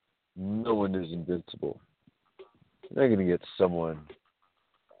it, no one is invincible. You're not going to get someone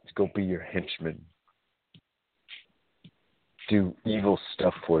to go be your henchman, do evil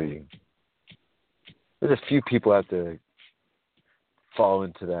stuff for you. There's a few people out there that fall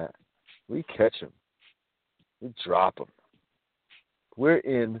into that. We catch them. We drop them. We're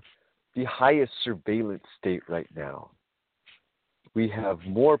in the highest surveillance state right now. We have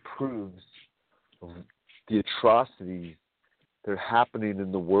more proofs of the atrocities that are happening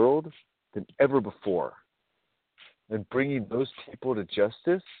in the world than ever before. And bringing those people to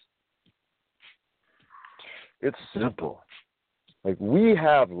justice, it's simple. Like, we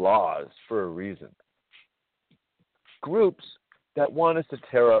have laws for a reason. Groups that want us to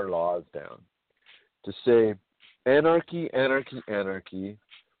tear our laws down, to say, anarchy, anarchy, anarchy.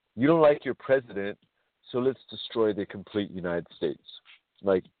 You don't like your president, so let's destroy the complete United States.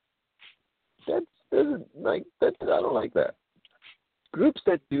 Like, that doesn't, like, that, I don't like that. Groups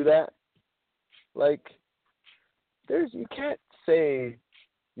that do that, like, you can't say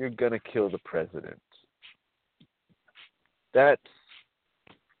you're going to kill the president. That's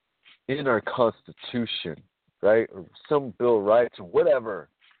in our Constitution, right? Or some Bill of Rights or whatever.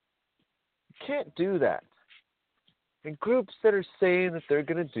 You can't do that. And groups that are saying that they're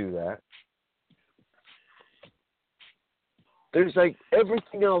going to do that, there's like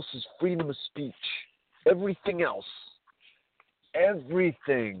everything else is freedom of speech. Everything else.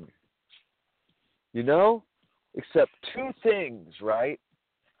 Everything. You know? Except two things, right?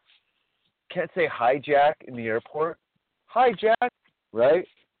 Can't say hijack in the airport. Hijack, right?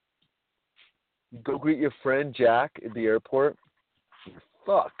 You go greet your friend Jack at the airport. You're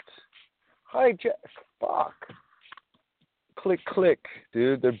fucked. Hijack. Fuck. Click, click.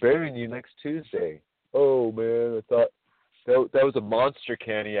 Dude, they're burying you next Tuesday. Oh, man, I thought that was a monster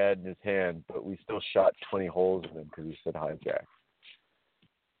can he had in his hand, but we still shot 20 holes in him because he said hijack.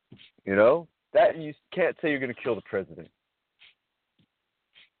 You know? That you can't say you're going to kill the president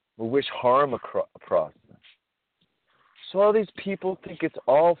or wish harm across them. So all these people think it's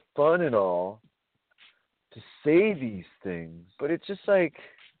all fun and all to say these things, but it's just like,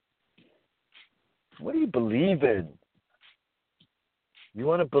 what do you believe in? You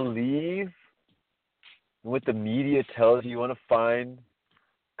want to believe in what the media tells you? You want to find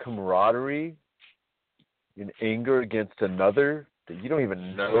camaraderie in anger against another that you don't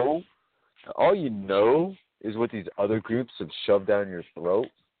even know? All you know is what these other groups have shoved down your throat.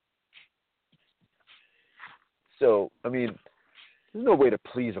 So, I mean, there's no way to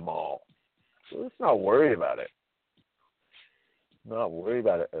please them all. So let's not worry about it. Not worry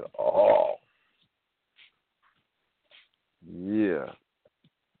about it at all. Yeah.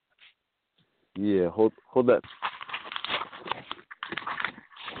 Yeah, hold that.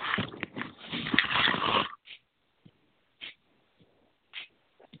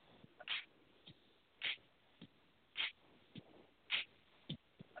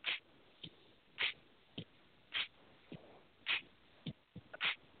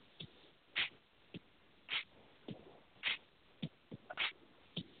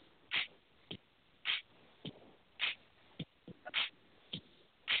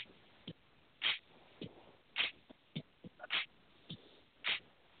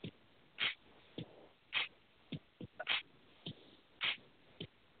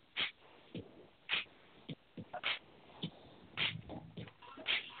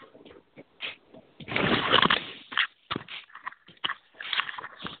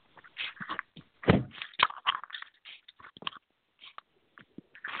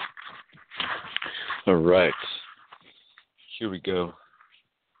 All right. Here we go.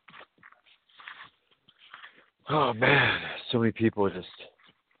 Oh, man. So many people just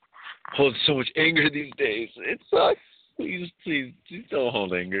hold so much anger these days. It sucks. Please don't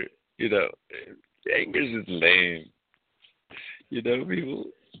hold anger. You know, anger is lame. You know, people,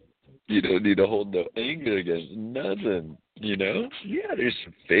 you don't need to hold no anger against nothing. You know? Yeah, there's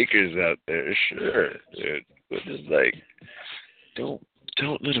some fakers out there, sure. But just like, don't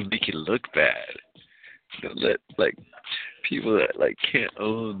let them make you look bad. Don't let, like, people that, like, can't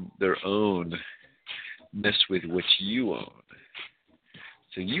own their own mess with what you own.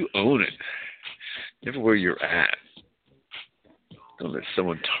 So you own it. Everywhere you're at. Don't let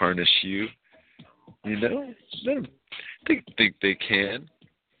someone tarnish you. You know? Let them think they can.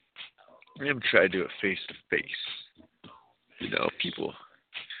 Let them try to do it face to face. You know, people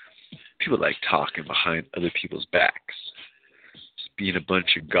like talking behind other people's backs. Just being a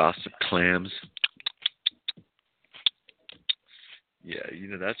bunch of gossip clams. Yeah, you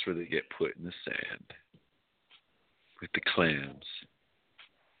know, that's where they get put in the sand. With the clams.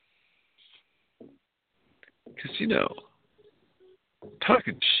 Because, you know,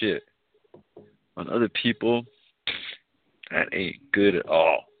 talking shit on other people, that ain't good at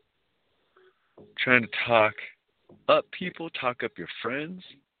all. Trying to talk up people, talk up your friends,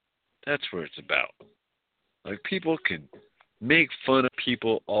 that's where it's about. Like, people can make fun of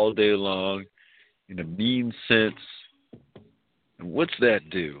people all day long in a mean sense. And what's that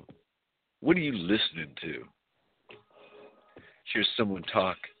do? What are you listening to? Hear someone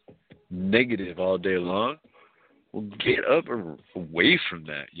talk negative all day long? Well, get up or away from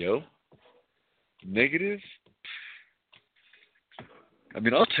that, yo. Negative? I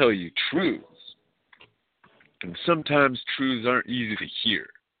mean, I'll tell you truths. And sometimes truths aren't easy to hear.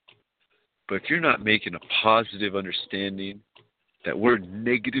 But if you're not making a positive understanding that we're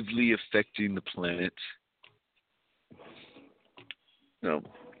negatively affecting the planet, no.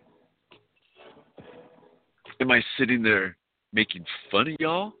 Am I sitting there making fun of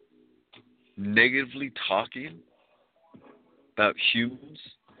y'all? Negatively talking about humans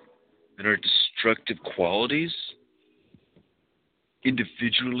and our destructive qualities?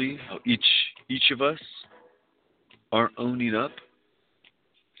 Individually, how each of us aren't owning up?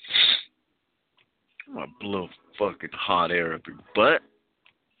 I'm going to blow fucking hot air up your butt.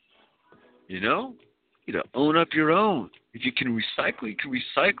 You know? You gotta own up your own. If you can recycle, you can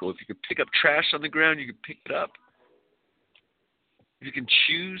recycle. If you can pick up trash on the ground, you can pick it up. If you can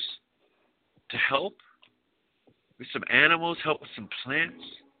choose to help with some animals, help with some plants,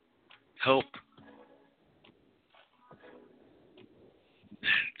 help.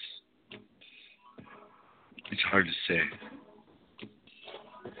 It's hard to say.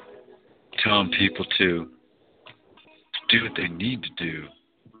 Telling people to do what they need to do.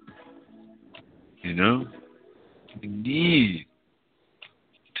 You know? We need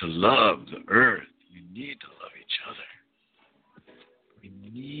to love the earth. We need to love each other. We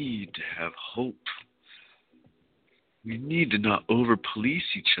need to have hope. We need to not over-police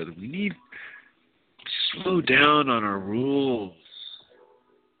each other. We need to slow down on our rules.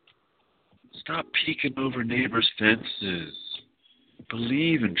 Stop peeking over neighbors' fences.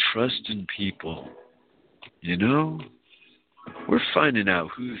 Believe and trust in people. You know? We're finding out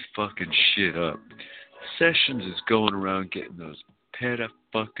who's fucking shit up. Sessions is going around getting those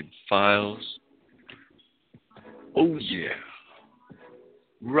fucking files. Oh yeah.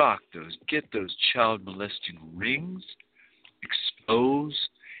 Rock those. Get those child molesting rings. Expose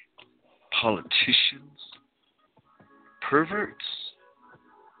politicians. Perverts.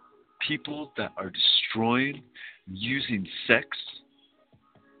 People that are destroying, using sex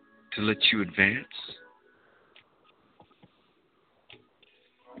to let you advance.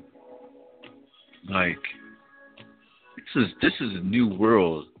 Like, this is a new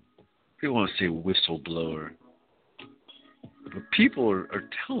world. People want to say whistleblower. But people are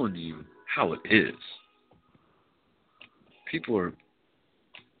telling you how it is. People are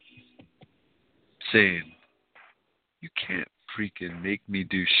saying, you can't freaking make me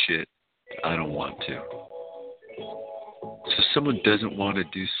do shit I don't want to. So if someone doesn't want to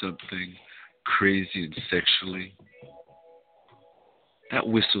do something crazy and sexually, that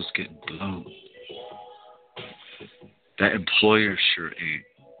whistle's getting blown. That employer sure ain't.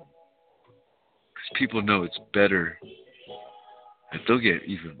 Because people know it's better. That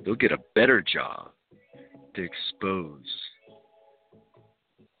they'll get a better job to expose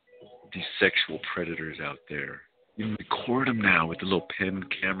these sexual predators out there. You can record them now with the little pen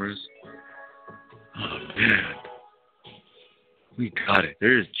cameras. Oh man, we got it.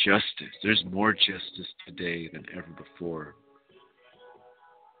 There is justice. There's more justice today than ever before.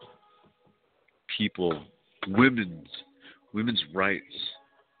 People, women's rights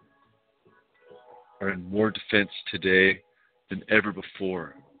are in more defense today than ever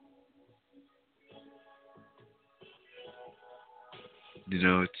before. You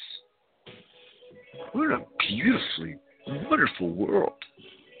know, we're in a beautifully wonderful world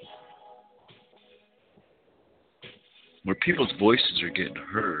where people's voices are getting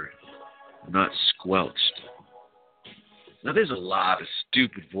heard, not squelched. Now, there's a lot of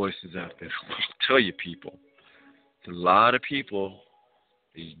stupid voices out there. I'll tell you, people. There's a lot of people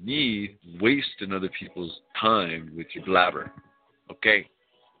that you need wasting other people's time with your blabber. Okay?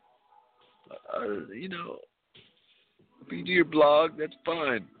 you know, if you do your blog, that's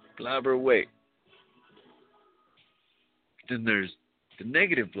fine. Blabber away. Then there's the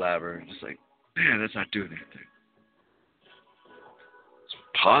negative blabber, just like, man, that's not doing anything. It's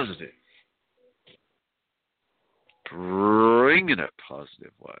positive. Bringing it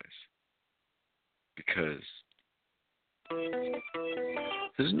positive-wise. Because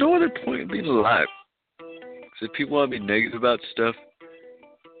there's no other point in being alive. Because if people want to be negative about stuff,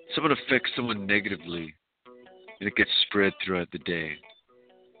 someone affects someone negatively, and it gets spread throughout the day.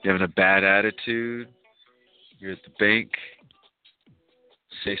 You're having a bad attitude, you're at the bank,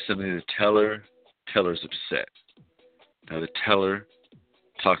 say something to the teller, teller's upset. Now the teller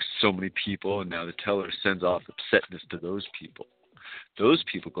talks to so many people, and now the teller sends off upsetness to those people. Those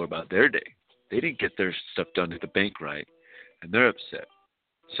people go about their day. They didn't get their stuff done at the bank right, and they're upset.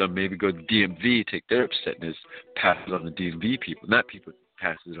 Some maybe go to the DMV, take their upsetness, pass it on to the DMV people, and that people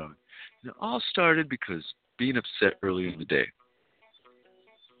passes it on. And it all started because being upset early in the day.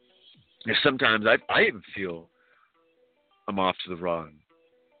 And sometimes I even feel I'm off to the wrong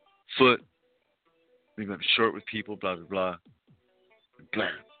foot. Maybe I'm short with people, blah, blah, blah. And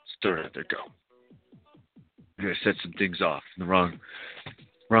blam, stir it, there go. Maybe I set some things off in the wrong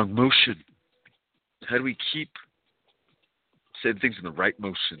motion. How do we keep setting things in the right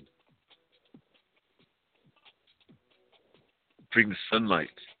motion? Bring the sunlight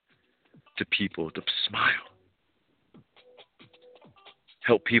to people, to smile.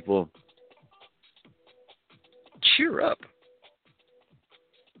 Help people cheer up.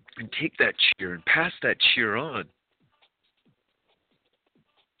 And take that cheer and pass that cheer on.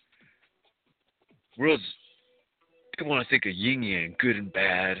 World's, people want to think of yin yang, good and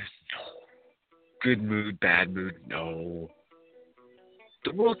bad. No. Good mood, bad mood, no.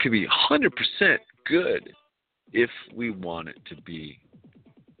 The world can be 100% good if we want it to be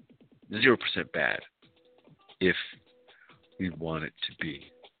 0% bad. If we want it to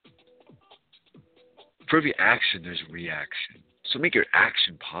be. For every action, there's a reaction. So make your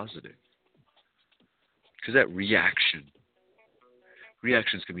action positive. Because that reaction is going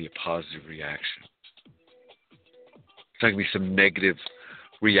to be a positive reaction. It's not going to be some negative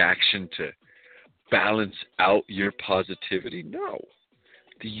reaction to balance out your positivity. No.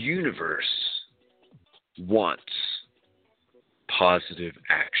 The universe wants positive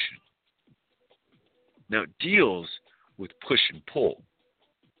action. Now, it deals with push and pull.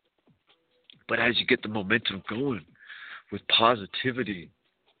 But as you get the momentum going with positivity,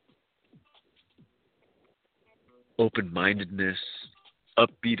 open-mindedness,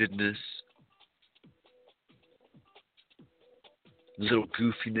 upbeatedness, a little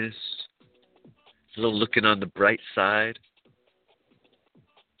goofiness, a little looking on the bright side,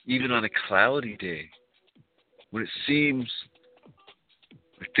 even on a cloudy day, when it seems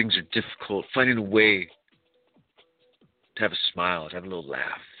like things are difficult, finding a way to have a smile, to have a little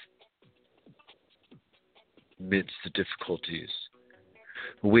laugh amidst the difficulties,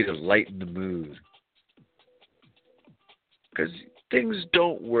 a way to lighten the mood. Because things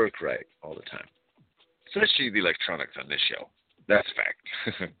don't work right all the time, especially the electronics on this show. That's a fact.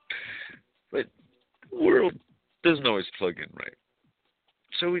 But the world doesn't always plug in right.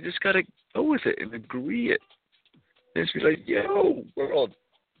 So we just got to go with it and agree it. And just be like, yo, world,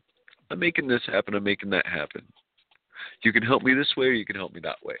 I'm making this happen, I'm making that happen. You can help me this way or you can help me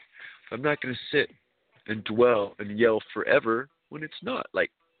that way. I'm not going to sit and dwell and yell forever when it's not.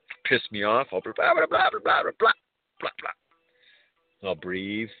 Like, piss me off, I'll blah, blah, blah, blah, blah, blah, blah, blah, blah. I'll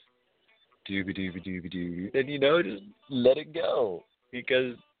breathe, dooby-dooby-dooby-doo, and, just let it go.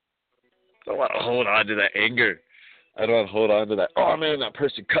 Because I don't want to hold on to that anger. I don't want to hold on to that, oh, man, that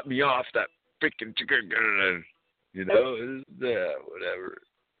person cut me off, that freaking, whatever.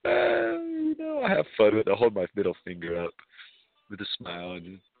 I have fun with it. I hold my middle finger up with a smile and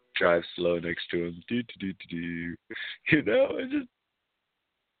just drive slow next to him. And just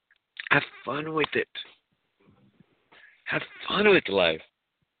have fun with it. Have fun with life.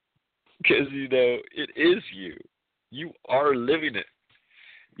 Because, it is you. You are living it.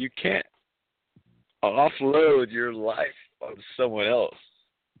 You can't offload your life on someone else.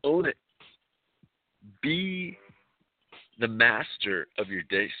 Own it. Be the master of your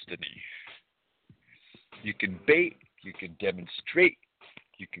destiny. You can bait, you can demonstrate,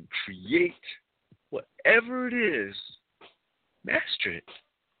 you can create, whatever it is, master it.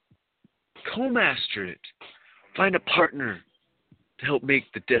 Co-master it. Find a partner to help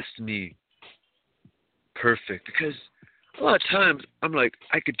make the destiny perfect. Because a lot of times I'm like,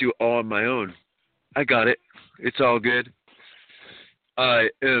 I could do it all on my own. I got it. It's all good.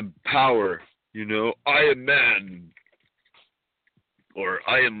 I am power, I am man. Or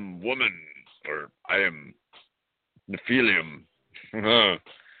I am woman. or I am Nephilium. You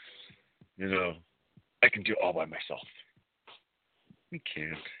know, I can do it all by myself. We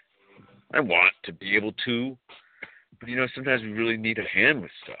can't. I want to be able to, but you know, sometimes we really need a hand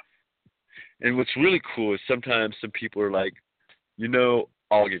with stuff. And what's really cool is sometimes some people are like, you know,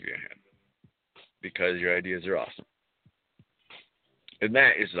 I'll give you a hand because your ideas are awesome. And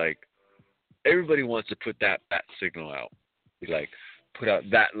that is like, everybody wants to put that bat signal out. Be like, put out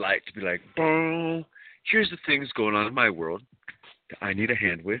that light to be like, boom, here's the things going on in my world that I need a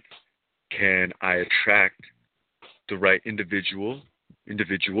hand with. Can I attract the right individuals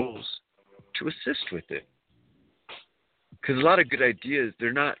to assist with it? Because a lot of good ideas,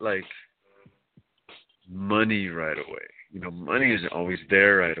 they're not like money right away. You know, money isn't always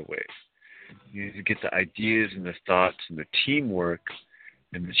there right away. You need to get the ideas and the thoughts and the teamwork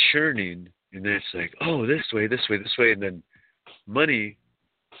and the churning, and then it's like, oh, this way, and then money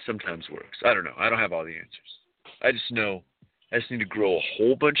sometimes works. I don't know. I don't have all the answers. I just know I just need to grow a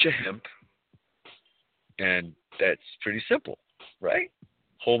whole bunch of hemp, and that's pretty simple, right?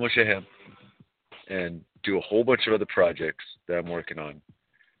 Whole bunch of hemp, and do a whole bunch of other projects that I'm working on,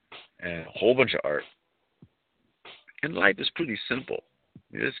 and a whole bunch of art. And life is pretty simple.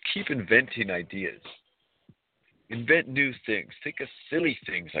 You just keep inventing ideas. Invent new things. Think of silly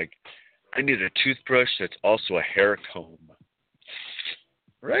things like, I need a toothbrush that's also a hair comb.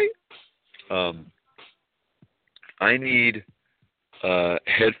 Right? I need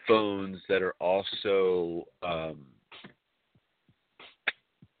headphones that are also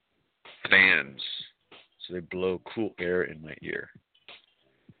fans, so they blow cool air in my ear.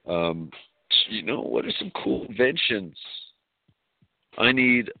 You know, what are some cool inventions? I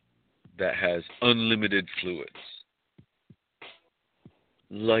need that has unlimited fluids.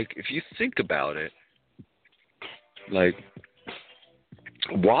 Like, if you think about it, like,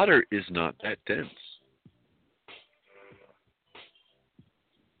 water is not that dense.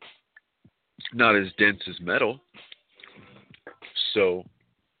 Not as dense as metal. So,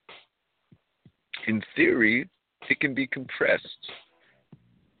 in theory, it can be compressed.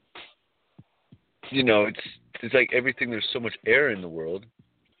 You know, it's like everything, there's so much air in the world.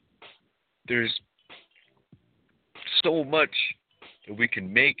 There's so much that we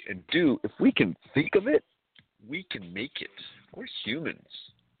can make and do. If we can think of it, we can make it. We're humans.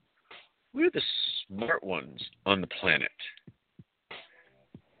 We're the smart ones on the planet.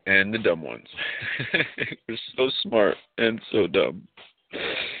 And the dumb ones. We're so smart and so dumb.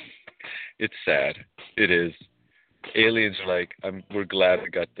 It's sad. It is. Aliens are like, we're glad we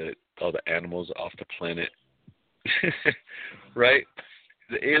got all the animals off the planet. Right?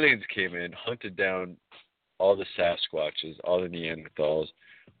 The aliens came in, hunted down all the Sasquatches, all the Neanderthals,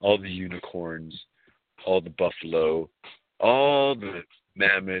 all the unicorns, all the buffalo, all the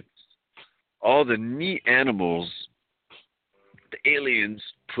mammoths, all the neat animals the aliens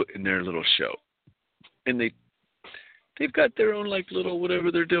put in their little show. And they've got their own like little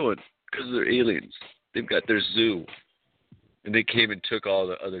whatever they're doing because they're aliens. They've got their zoo. And they came and took all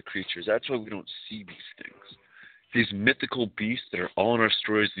the other creatures. That's why we don't see these things. These mythical beasts that are all in our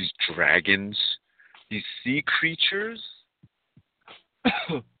stories, these dragons, these sea creatures.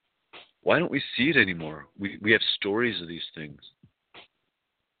 Why don't we see it anymore? We have stories of these things.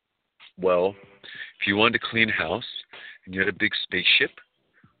 Well, if you wanted to clean house and you had a big spaceship,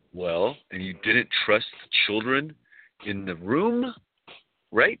 well, and you didn't trust the children in the room,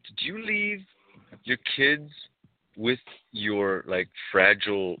 right? Did you leave your kids with your, like,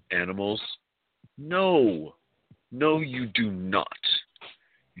 fragile animals? No. No, you do not.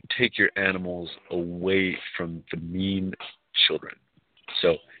 You take your animals away from the mean children.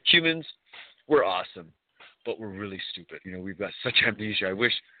 So, humans, we're awesome, but we're really stupid. You know, we've got such amnesia. I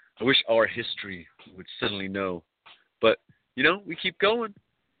wish our history would suddenly know. But, you know, we keep going,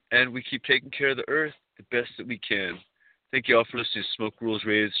 and we keep taking care of the earth the best that we can. Thank you all for listening to Smoke Rules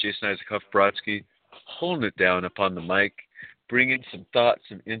Raised. Jason Isaac Brodsky, holding it down up on the mic, bringing some thoughts,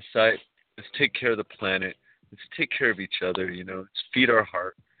 some insight. Let's take care of the planet. Let's take care of each other, you know. Let's feed our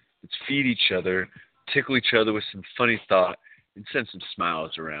heart. Let's feed each other, tickle each other with some funny thought, and send some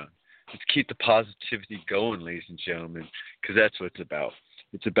smiles around. Let's keep the positivity going, ladies and gentlemen, because that's what it's about.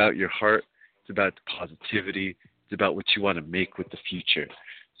 It's about your heart. It's about the positivity. It's about what you want to make with the future.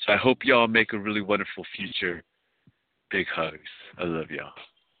 So I hope y'all make a really wonderful future. Big hugs. I love y'all.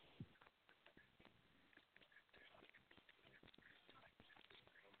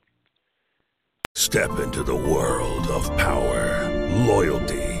 Step into the world of power,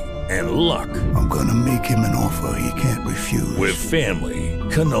 loyalty, and luck. I'm gonna make him an offer he can't refuse. With family,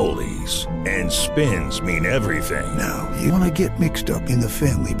 cannolis, and spins mean everything. Now, you wanna get mixed up in the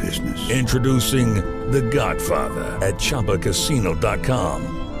family business. Introducing The Godfather at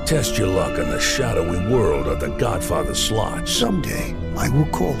ChumbaCasino.com. Test your luck in the shadowy world of The Godfather slot. Someday, I will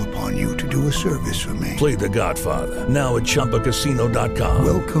call upon you to do a service for me. Play The Godfather, now at ChumbaCasino.com.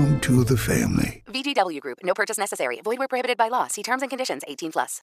 Welcome to the family. VGW Group. No purchase necessary. Void where prohibited by law. See terms and conditions. 18+.